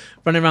 They're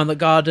running around the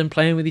garden,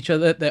 playing with each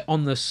other. They're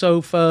on the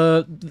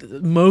sofa.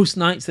 Most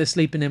nights, they're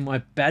sleeping in my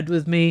bed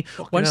with me.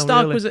 When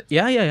Stark was...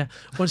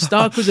 When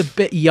Stark was a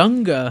bit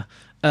younger...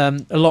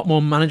 a lot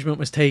more management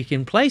was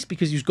taking place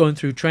because he was going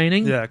through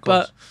training. Yeah, of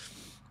course.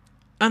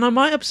 And I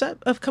might upset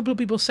a couple of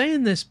people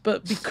saying this,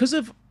 but because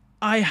of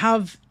I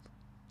have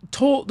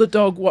taught the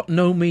dog what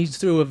no means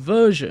through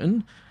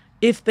aversion,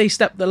 if they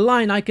step the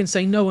line, I can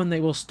say no and they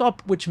will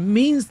stop, which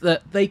means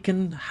that they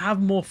can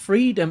have more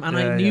freedom,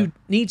 and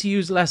need to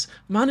use less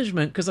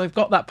management because I've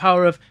got that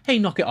power of, hey,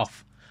 knock it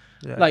off.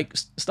 Yeah. Like,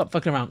 stop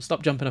fucking around,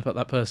 stop jumping up at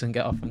that person,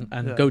 get off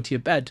and go to your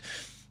bed.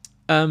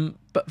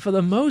 But for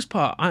the most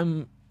part,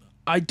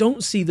 I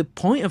don't see the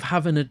point of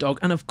having a dog.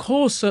 And of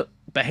course,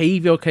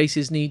 behaviour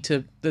cases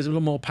there's a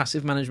little more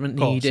passive management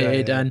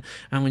needed. And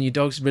when your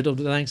dog's riddled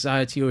with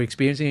anxiety or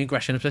experiencing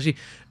aggression, especially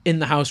in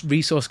the house,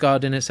 resource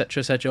guarding,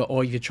 etc.,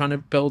 or you're trying to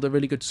build a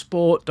really good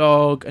sport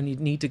dog and you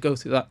need to go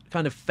through that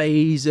kind of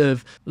phase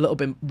of a little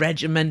bit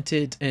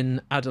regimented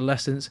in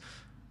adolescence.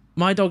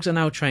 My dogs are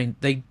now trained.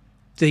 They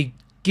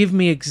give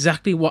me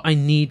exactly what I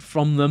need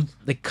from them.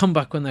 They come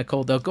back when they're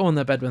cold. They'll go on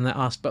their bed when they're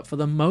asked. But for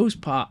the most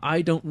part,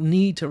 I don't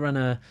need to run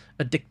a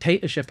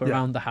dictatorship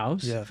around the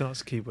house. Yeah, I think that's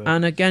the key word.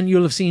 And again,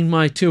 you'll have seen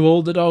my two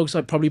older dogs.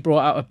 I probably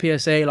brought out a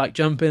PSA, like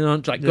jumping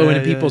on, like going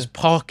in people's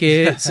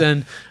pockets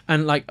and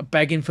like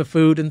begging for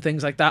food and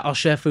things like that. I'll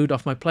share food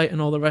off my plate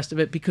and all the rest of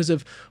it because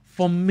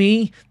for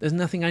me, there's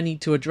nothing I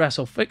need to address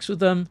or fix with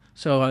them.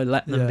 So I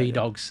let them be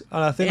dogs.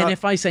 And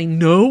if I say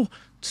no,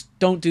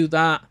 don't do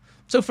that.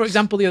 So, for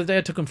example, the other day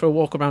I took him for a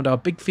walk around our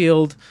big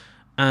field,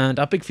 and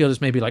our big field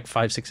is maybe like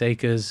 5-6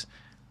 acres,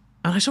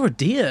 and I saw a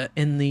deer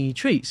in the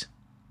trees.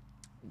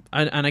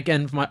 And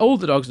again, for my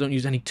older dogs, I don't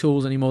use any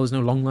tools anymore. There's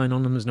no long line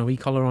on them. There's no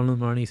e-collar on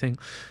them or anything.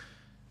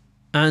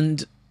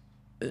 And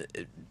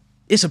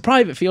it's a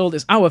private field.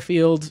 It's our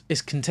field.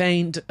 It's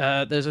contained.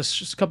 There's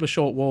a couple of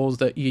short walls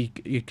that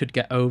you could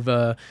get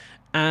over,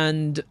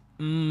 and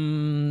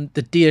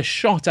the deer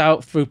shot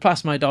out, flew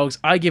past my dogs.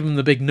 I give them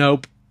the big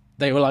nope.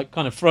 They were like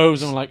kind of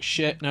frozen, and were like,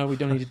 shit, no, we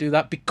don't need to do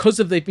that because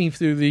they've been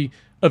through the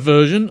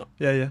aversion.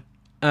 Yeah.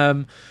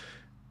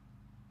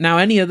 Now,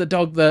 any other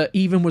dog that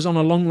even was on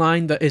a long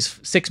line that is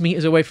 6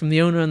 meters away from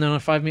the owner and then on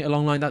a 5 meter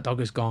long line, that dog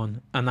is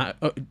gone. And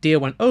that deer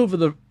went over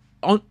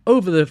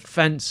the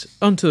fence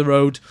onto the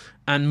road,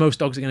 and most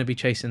dogs are going to be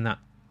chasing that.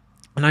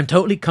 And I'm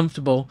totally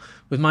comfortable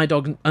with my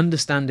dog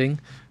understanding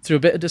through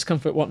a bit of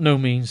discomfort what no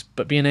means,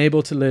 but being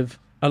able to live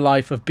a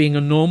life of being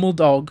a normal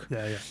dog.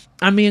 Yeah.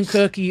 And me and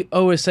Kirky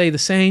always say the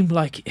same.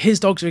 Like, his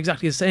dogs are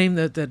exactly the same.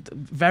 They're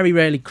very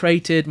rarely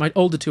crated. My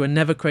older two are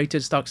never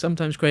crated. Stark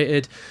sometimes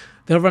crated.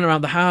 They'll run around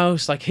the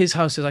house. Like, his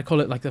house is, I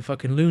call it like the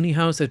fucking loony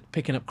house. They're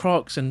picking up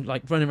crocs and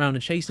like running around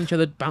and chasing each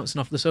other, bouncing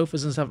off the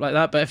sofas and stuff like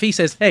that. But if he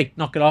says, hey,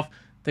 knock it off,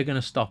 they're going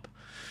to stop.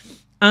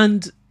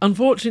 And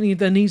unfortunately,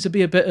 there needs to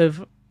be a bit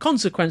of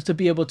consequence to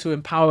be able to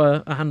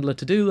empower a handler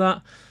to do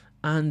that.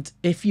 And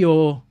if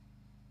you're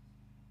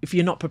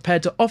not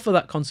prepared to offer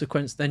that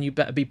consequence, then you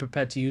better be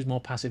prepared to use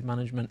more passive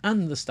management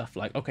and the stuff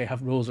like, okay,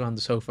 have rules around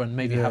the sofa and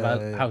maybe have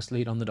a house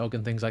lead on the dog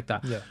and things like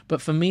that.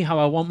 But for me, how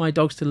I want my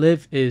dogs to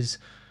live is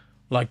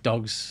like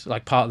dogs,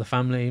 like part of the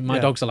family. My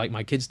dogs are like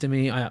my kids to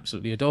me. I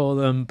absolutely adore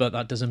them, but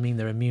that doesn't mean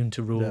they're immune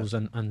to rules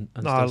and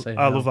still saying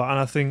I no. love that, and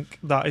I think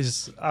that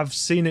is, I've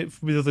seen it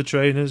with other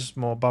trainers,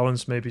 more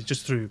balanced, maybe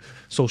just through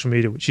social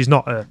media, which is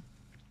not a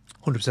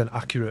 100%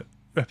 accurate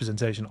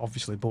representation,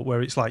 obviously, but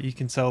where it's like you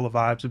can tell the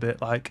vibes a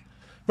bit, like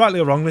rightly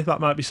or wrongly, that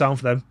might be sound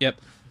for them. Yep.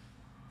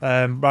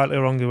 Rightly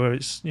or wrongly, where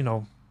it's,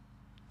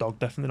 dog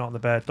definitely not on the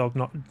bed, dog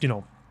not,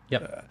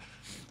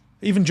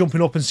 even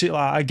jumping up and sit,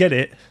 like, I get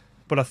it.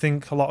 But I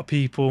think a lot of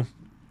people,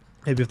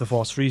 maybe of the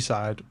force-free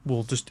side,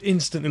 will just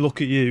instantly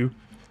look at you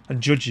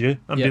and judge you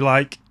and be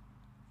like,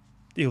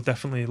 he'll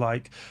definitely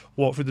like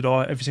walk through the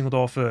door, every single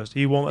door first.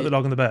 He won't let the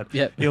dog on the bed.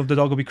 The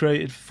dog will be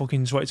created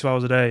fucking 22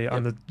 hours a day,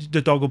 and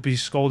the dog will be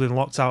scolded and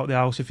locked out of the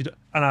house if you.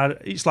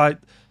 It's like,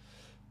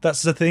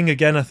 that's the thing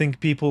again. I think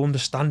people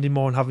understanding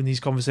more and having these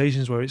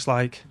conversations where it's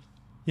like,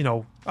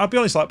 I'll be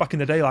honest, like back in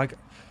the day, like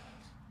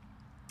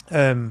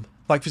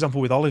for example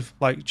with Olive,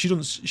 like she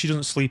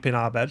doesn't sleep in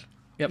our bed.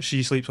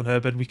 She sleeps on her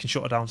bed. We can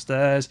shut her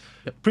downstairs.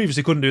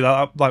 Previously couldn't do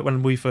that. Like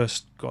when we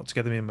first got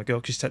together, me and my girl,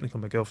 because she's technically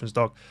my girlfriend's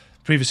dog.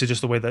 Previously, just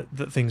the way that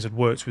things had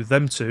worked with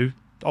them two,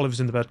 Oliver's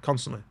in the bed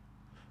constantly,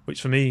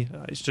 which for me,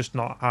 it's just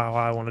not how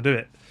I want to do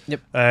it.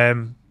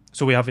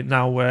 So we have it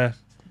now where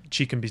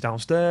she can be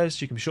downstairs,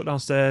 she can be shut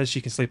downstairs,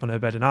 she can sleep on her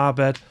bed in our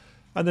bed,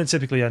 and then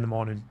typically in the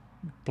morning,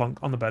 plonk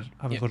on the bed,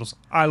 having cuddles.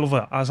 I love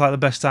it. It's like the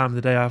best time of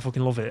the day. I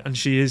fucking love it. And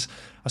she is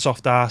a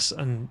soft ass,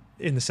 and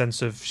in the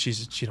sense of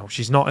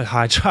she's not a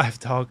high drive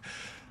dog.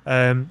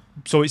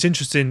 So it's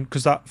interesting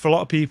because that for a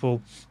lot of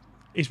people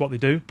is what they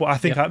do. But I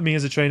think me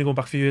as a trainer going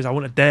back a few years, I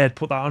wouldn't have dared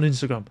put that on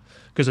Instagram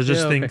because I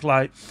just think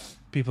like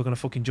people are going to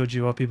fucking judge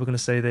you, or people are going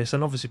to say this.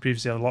 And obviously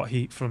previously I had a lot of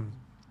heat from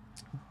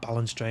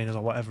balance trainers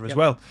or whatever as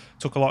well.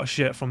 Took a lot of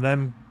shit from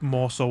them,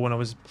 more so when I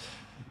was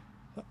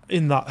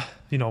in that,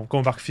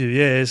 going back a few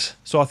years.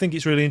 So I think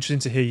it's really interesting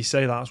to hear you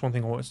say that. That's one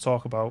thing I wanted to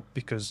talk about,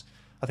 because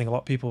I think a lot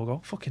of people will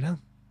go, fucking hell,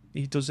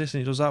 he does this and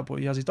he does that, but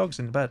he has his dogs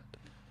in the bed.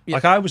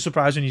 Like I was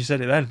surprised when you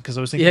said it then, because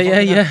I was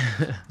thinking,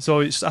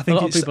 So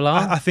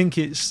I think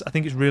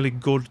it's really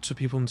good to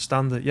people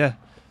understand that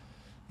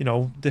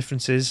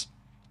difference is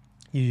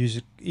you use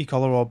an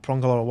e-collar or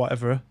prong collar or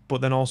whatever,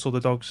 but then also the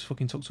dog's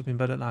fucking tucked up in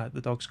bed at night.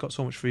 The dog's got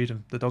so much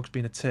freedom. The dog's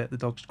being a tit. The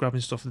dog's grabbing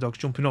stuff. The dog's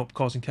jumping up,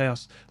 causing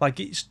chaos. Like,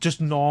 it's just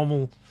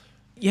normal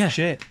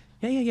shit.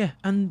 Yeah.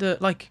 And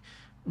like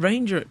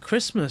Ranger at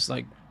Christmas,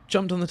 like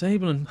jumped on the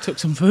table and took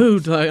some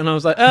food, and I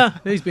was like,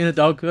 he's been a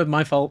dog.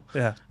 My fault.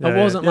 I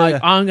wasn't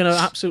I'm gonna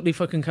absolutely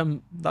fucking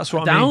come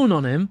down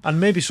on him. And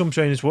maybe some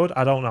trainers would.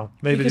 I don't know.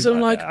 Maybe because I'm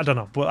like, I don't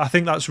know. But I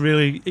think it's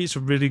a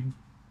really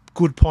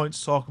good point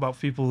to talk about,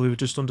 people who are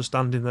just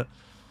understanding that,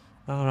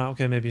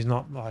 maybe he's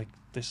not like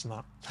this and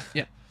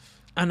that.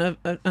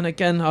 And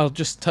again, I'll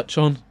just touch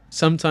on,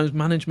 sometimes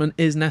management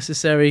is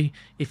necessary.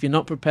 If you're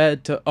not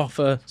prepared to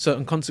offer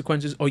certain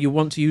consequences, or you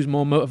want to use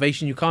more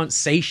motivation, you can't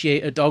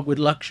satiate a dog with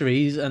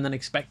luxuries and then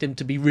expect him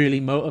to be really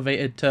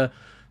motivated to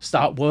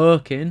start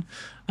working.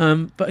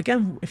 But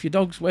again, if your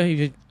dog's where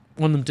you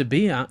want them to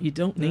be at, you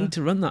don't need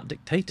to run that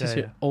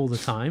dictatorship all the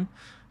time.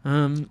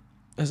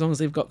 As long as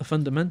they've got the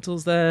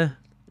fundamentals there.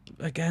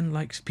 Again,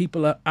 like,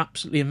 people are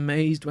absolutely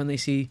amazed when they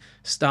see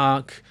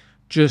Stark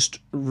just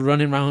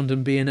running around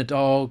and being a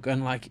dog.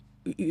 And like,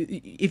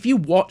 if you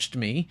watched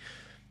me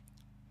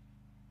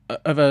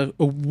of a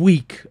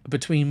week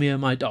between me and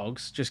my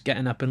dogs just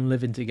getting up and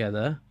living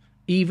together,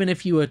 even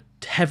if you were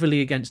heavily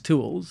against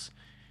tools,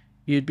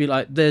 you'd be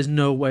like, there's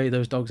no way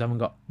those dogs haven't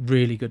got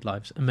really good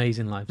lives,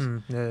 amazing lives.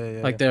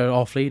 Like, they're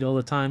off lead all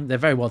the time. They're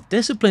very well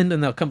disciplined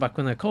and they'll come back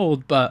when they're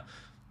cold, but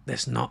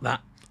there's not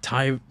that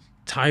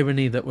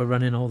tyranny that we're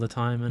running all the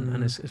time,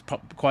 and it's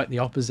quite the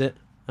opposite.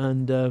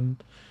 And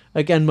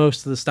again,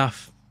 most of the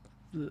staff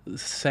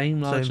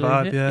same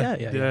vibe, yeah.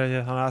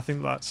 And I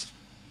think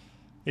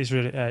is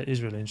really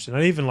interesting.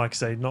 And even, like I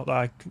say, not that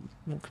I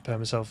won't compare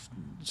myself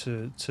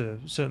to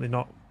certainly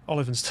not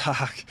Olive and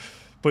Stark,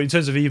 but in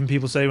terms of even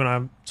people say when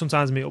I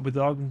sometimes meet up with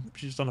the dog and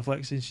she's just on a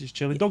flexi and she's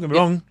chilling. Don't get me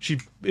wrong, she,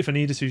 if I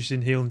needed to, she's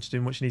in heel and she's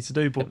doing what she needs to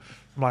do. But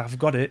I'm like, I've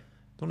got it.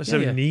 Don't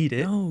necessarily need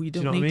it. No, you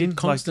don't need to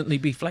constantly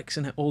be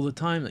flexing it all the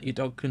time, that your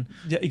dog can.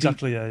 Yeah,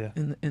 exactly.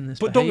 In this,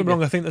 but don't get me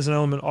wrong. I think there's an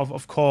element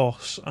of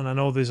course, and I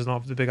know there's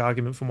the big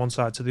argument from one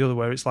side to the other,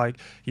 where it's like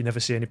you never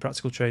see any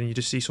practical training. You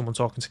just see someone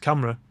talking to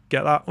camera.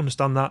 Get that,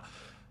 understand that,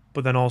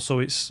 but then also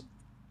it's,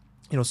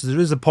 so there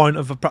is a point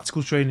of a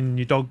practical training.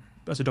 Your dog,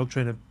 as a dog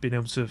trainer, being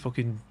able to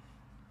fucking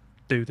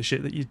do the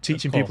shit that you're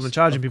teaching people and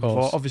charging people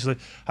for. Obviously,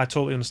 I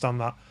totally understand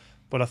that,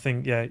 but I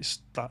think it's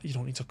that you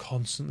don't need to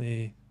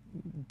constantly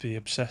be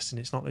obsessed, and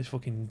it's not this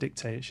fucking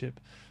dictatorship.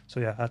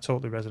 So I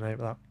totally resonate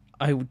with that.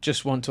 I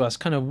just want to ask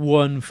kind of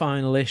one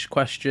final-ish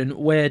question.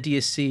 Where do you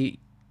see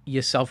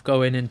yourself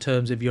going in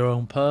terms of your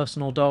own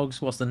personal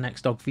dogs? What's the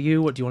next dog for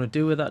you? What do you want to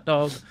do with that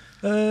dog?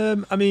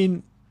 I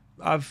mean,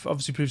 I've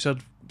obviously previously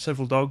had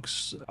several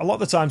dogs. A lot of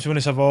the time, to be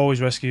honest, I've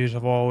always rescued.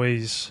 I've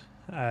always,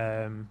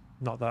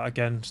 not that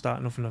again,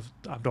 starting off, and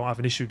I don't have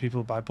an issue with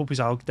people buy puppies.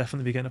 I'll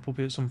definitely be getting a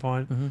puppy at some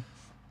point. Mm-hmm.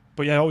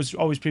 But yeah,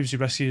 always previously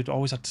rescued.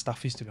 Always had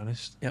staffies, to be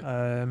honest. Yep.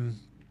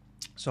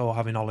 So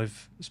having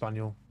Olive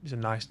Spaniel is a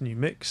nice new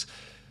mix.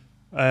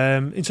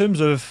 In terms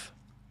of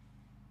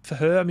for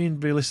her, I mean,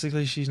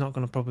 realistically, she's not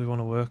going to probably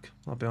want to work.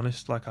 I'll be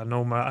honest. Like I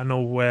know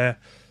where,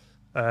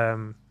 I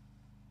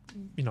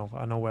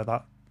know where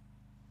that,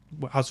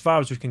 as far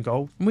as we can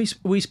go.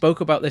 We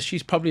spoke about this.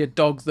 She's probably a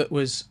dog that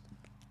was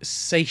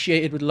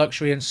satiated with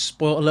luxury and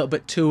spoiled a little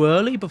bit too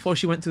early before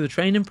she went through the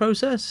training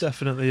process.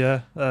 Definitely,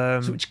 yeah.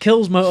 Which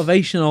kills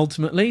motivation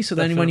ultimately. So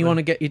then when you want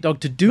to get your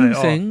dog to do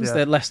things,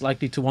 they're less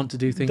likely to want to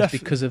do things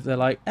because of they're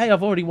like, hey,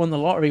 I've already won the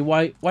lottery.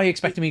 Why are you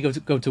expecting me to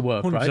go to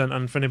work? 100%, right?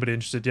 And for anybody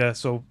interested, yeah.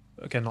 So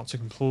again, not to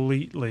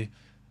completely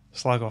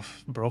slag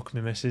off Brooke, my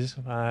missus.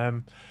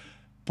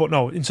 But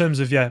no, in terms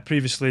of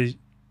previously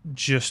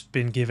just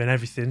been given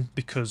everything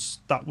because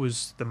that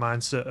was the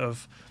mindset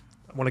of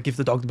I want to give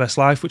the dog the best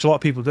life, which a lot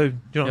of people do. You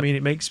know what I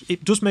mean?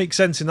 It does make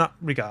sense in that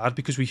regard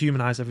because we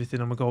humanise everything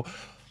and we go,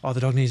 oh, the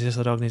dog needs this,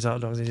 the dog needs that,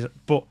 the dog needs that.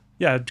 But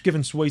yeah,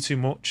 given way too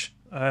much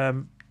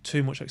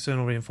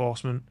external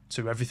reinforcement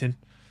to everything,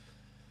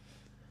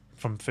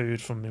 from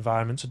food, from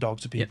environment to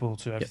dog to people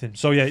to everything.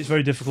 So yeah, it's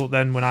very difficult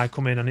then when I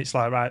come in and it's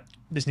like, right,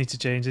 this needs to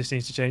change, this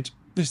needs to change,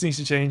 this needs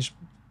to change.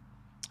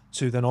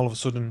 To then all of a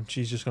sudden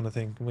she's just going to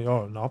think, well,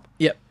 you're a knob,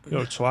 you're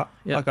a twat.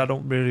 Like I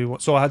don't really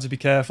want. So I had to be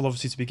careful,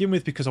 obviously, to begin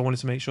with because I wanted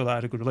to make sure that I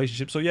had a good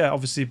relationship. So yeah,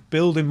 obviously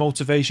building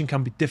motivation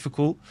can be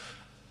difficult.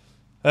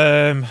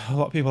 A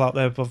lot of people out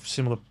there have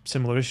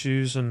similar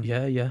issues, and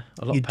a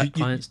lot of pet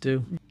clients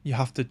do. You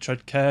have to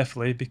tread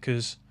carefully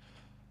because,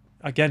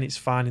 again, it's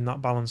finding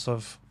that balance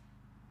of,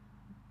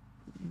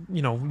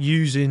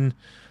 using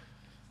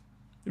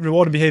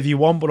rewarding behaviour you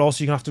want, but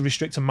also you're going to have to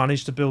restrict and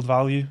manage to build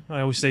value. I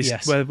always say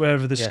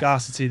wherever there's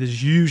scarcity,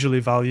 there's usually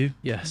value.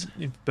 Yes.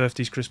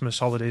 Birthdays, Christmas,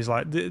 holidays,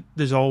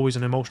 there's always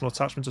an emotional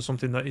attachment to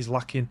something that is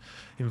lacking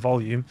in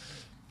volume.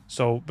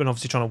 So, but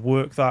obviously trying to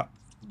work that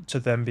to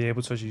then be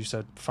able to, as you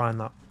said,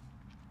 find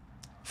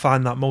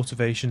that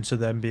motivation to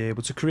then be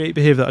able to create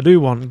behaviour that I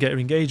do want and get her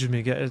engaged with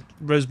me.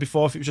 Whereas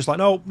before, if it was just like,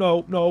 no.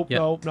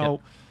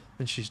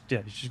 And she's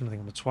going to think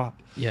I'm a twat.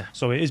 Yeah.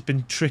 So it has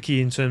been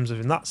tricky in terms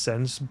of, in that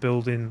sense,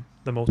 building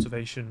the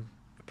motivation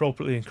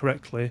appropriately and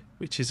correctly,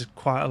 which is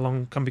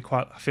can be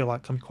quite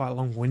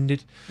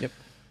long-winded. Yep.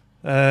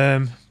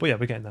 But yeah,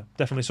 we're getting there,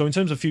 definitely. So in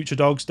terms of future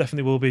dogs,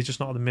 definitely will be, just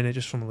not at the minute,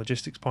 just from a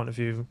logistics point of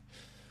view.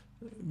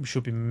 We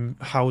should be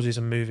houses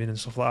and moving and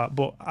stuff like that.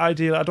 But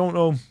ideally, I don't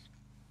know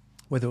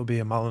whether it will be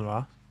a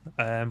Malinois,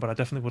 but I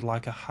definitely would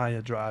like a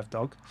higher drive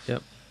dog.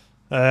 Yep.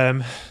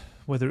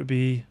 Whether it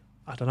be,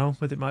 I don't know,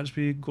 whether it might just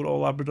be a good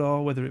old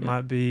Labrador, whether it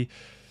might be,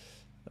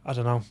 I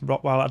don't know,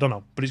 Rottweiler, I don't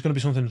know. But it's going to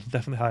be something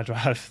definitely higher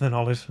drive than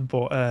Olive.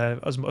 But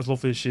as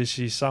lovely as she is,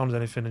 she's sound as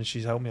anything, and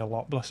she's helped me a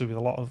lot, bless her, with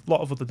a lot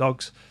of other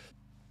dogs.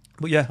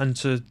 But yeah, and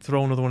to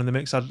throw another one in the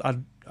mix,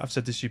 I've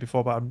said this to you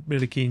before, but I'm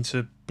really keen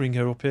to bring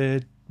her up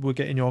here. We're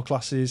getting your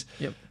classes.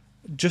 Yep.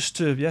 Just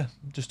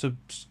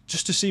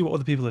to see what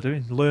other people are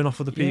doing, learn off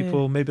other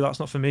people. Maybe that's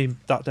not for me,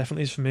 that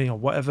definitely is for me, or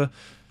whatever.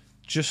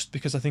 Just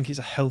because I think it's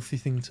a healthy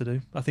thing to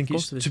do. I think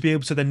it's to be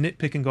able to then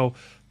nitpick and go,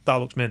 that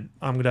looks mint,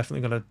 I'm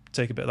definitely going to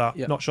take a bit of that.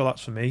 Yep. Not sure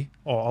that's for me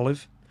or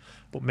Olive,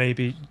 but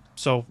maybe.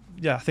 So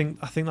yeah, I think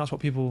that's what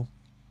people.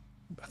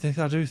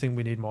 I do think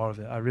we need more of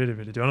it. I really,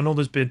 really do. And I know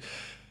there's been,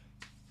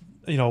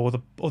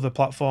 other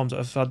platforms that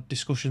have had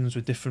discussions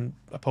with different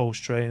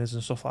opposed trainers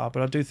and stuff like that,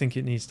 but I do think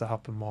it needs to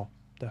happen more.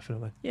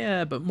 Definitely.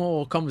 Yeah, but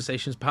more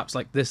conversations perhaps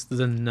like this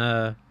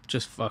than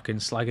just fucking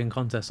slagging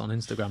contests on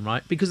Instagram,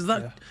 right? Because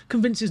that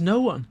convinces no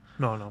one.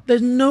 No.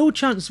 There's no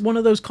chance one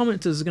of those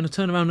commenters is going to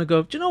turn around and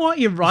go, do you know what?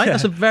 You're right.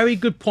 That's a very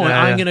good point.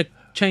 I'm going to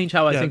change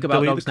how I think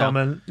about dogs now.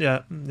 Comment.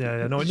 Yeah.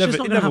 No,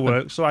 it never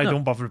works, so I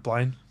don't bother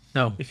replying.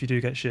 No. If you do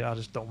get shit, I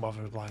just don't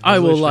bother replying. I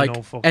will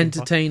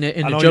entertain it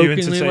in a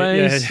jokingly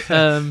ways,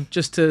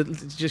 just to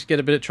get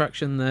a bit of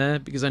traction there,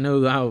 because I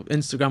know how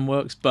Instagram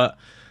works, but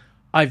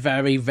I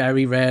very,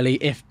 very rarely,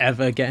 if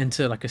ever, get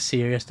into like a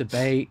serious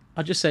debate.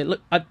 I just say,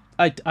 look,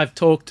 I've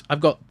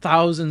got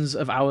thousands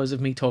of hours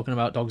of me talking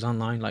about dogs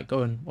online. Like,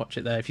 go and watch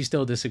it there. If you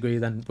still disagree,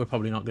 then we're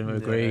probably not going to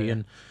agree.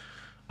 And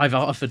I've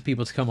offered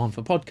people to come on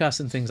for podcasts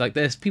and things like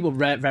this. People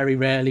very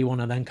rarely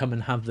want to then come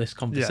and have this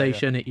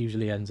conversation. It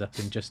usually ends up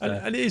in just...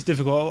 And it is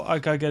difficult.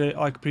 Like, I get it,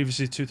 like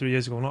previously 2-3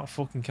 years ago, not a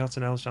fucking cat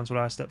and hell's chance would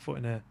I step foot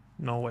in here.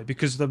 No way.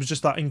 Because there was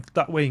just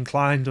that way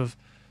inclined of,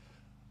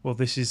 well,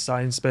 this is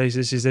science-based,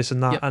 this is this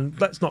and that. Yep. And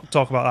let's not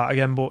talk about that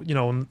again, but,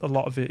 a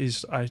lot of it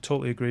is I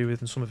totally agree with,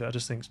 and some of it I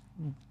just think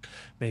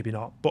maybe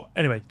not. But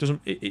anyway,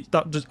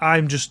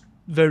 I'm just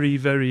very,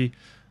 very...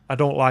 I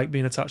don't like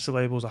being attached to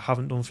labels. I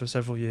haven't done for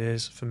several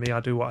years. For me,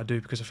 I do what I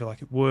do because I feel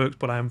like it works,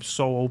 but I am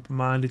so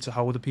open-minded to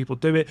how other people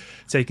do it,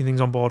 taking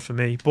things on board for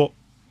me. But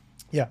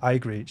yeah, I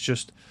agree. It's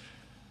just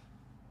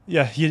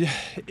yeah,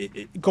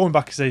 going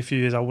back, say, a few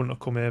years, I wouldn't have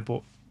come here,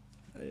 but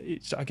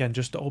it's again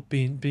just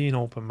being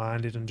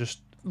open-minded and just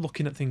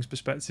looking at things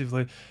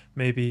prospectively.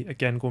 Maybe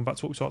again going back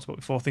to what we talked about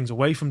before, things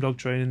away from dog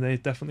training, they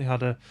definitely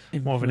had a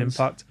more of an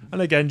impact.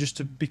 And again, just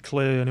to be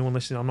clear, anyone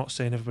listening, I'm not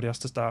saying everybody has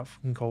to start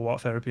fucking cold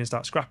water therapy and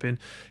start scrapping.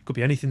 It could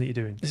be anything that you're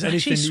doing. It's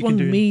actually swung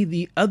me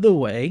the other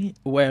way,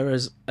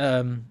 whereas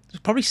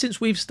probably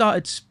since we've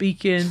started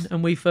speaking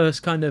and we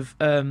first kind of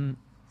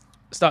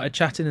started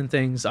chatting and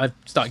things, I've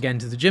started getting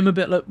to the gym a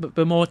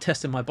bit more,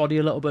 testing my body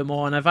a little bit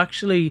more, and I've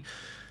actually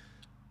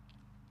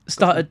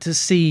started to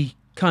see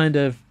kind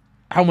of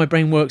how my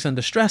brain works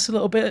under stress a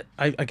little bit.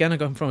 I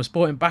come from a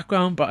sporting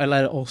background, but I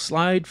let it all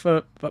slide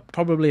for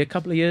probably a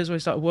couple of years where I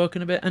started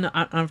working a bit, and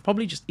I've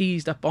probably just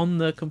eased up on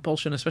the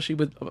compulsion, especially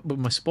with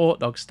my sport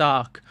dog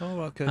Stark.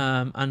 Oh, okay.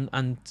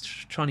 And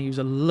trying to use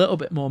a little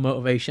bit more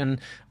motivation,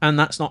 and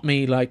that's not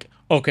me like,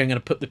 okay, I'm going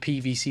to put the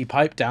PVC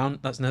pipe down.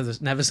 That's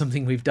never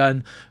something we've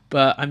done,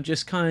 but I'm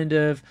just kind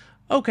of,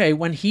 okay,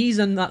 when he's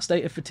in that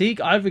state of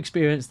fatigue, I've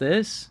experienced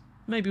this.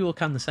 Maybe we'll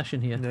can the session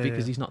here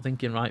because he's not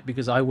thinking right,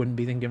 because I wouldn't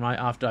be thinking right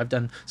after I've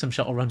done some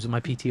shuttle runs with my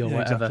PT or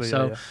whatever. Exactly,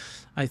 so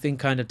I think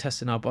kind of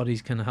testing our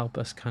bodies can help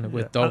us kind of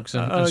with dogs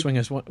and swing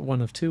us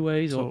one of two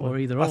ways or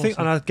either or. I think,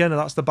 and again,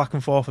 that's the back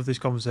and forth of this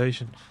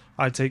conversation.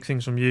 I take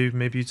things from you,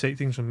 maybe you take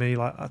things from me.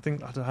 Like, I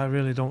think I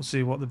really don't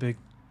see what the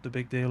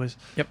big deal is.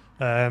 Yep.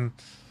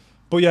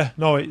 But yeah,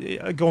 no,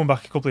 going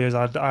back a couple of years,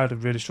 I'd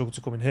have really struggled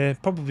to come in here,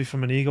 probably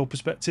from an ego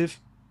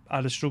perspective.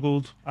 I'd have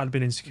struggled, I'd have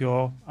been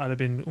insecure, I'd have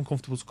been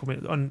uncomfortable to come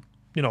in. And,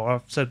 you know,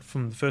 I've said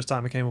from the first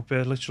time I came up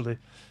here, literally,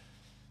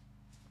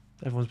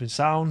 everyone's been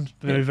sound,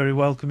 very, very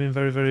welcoming,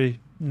 very, very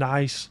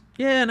nice.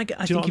 Yeah, and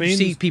I think you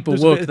see people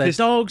work their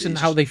dogs and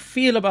how they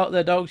feel about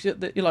their dogs. You're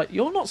like,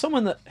 you're not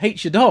someone that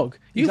hates your dog.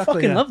 You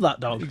fucking love that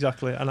dog.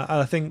 Exactly, and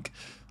I think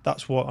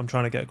that's what I'm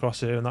trying to get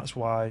across here, and that's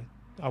why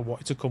I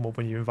wanted to come up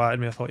when you invited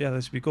me. I thought, yeah,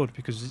 this would be good,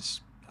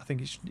 because I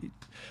think it's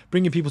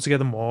bringing people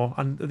together more.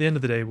 And at the end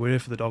of the day, we're here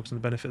for the dogs and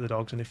the benefit of the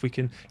dogs. And if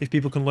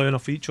people can learn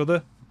off each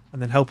other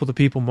and then help other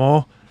people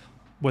more,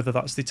 whether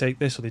that's they take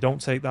this or they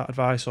don't take that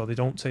advice or they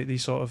don't take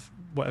these sort of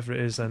whatever it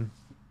is, then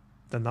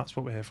that's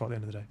what we're here for at the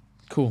end of the day.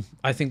 Cool.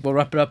 I think we'll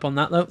wrap it up on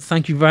that, though.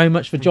 Thank you very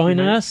much for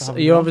joining us.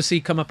 You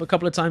obviously come up a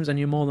couple of times, and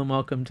you're more than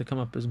welcome to come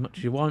up as much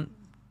as you want.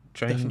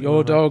 Train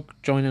your dog,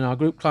 join in our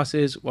group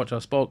classes, watch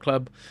our sport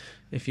club.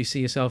 If you see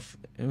yourself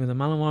with a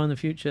Malinois in the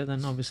future,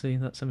 then obviously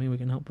that's something we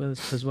can help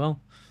with as well.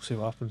 See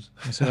what happens.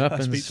 See what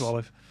happens. Speak to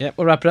Olive. Yeah,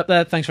 we'll wrap it up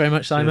there. Thanks very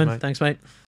much, Simon. Cheers, mate. Thanks, mate.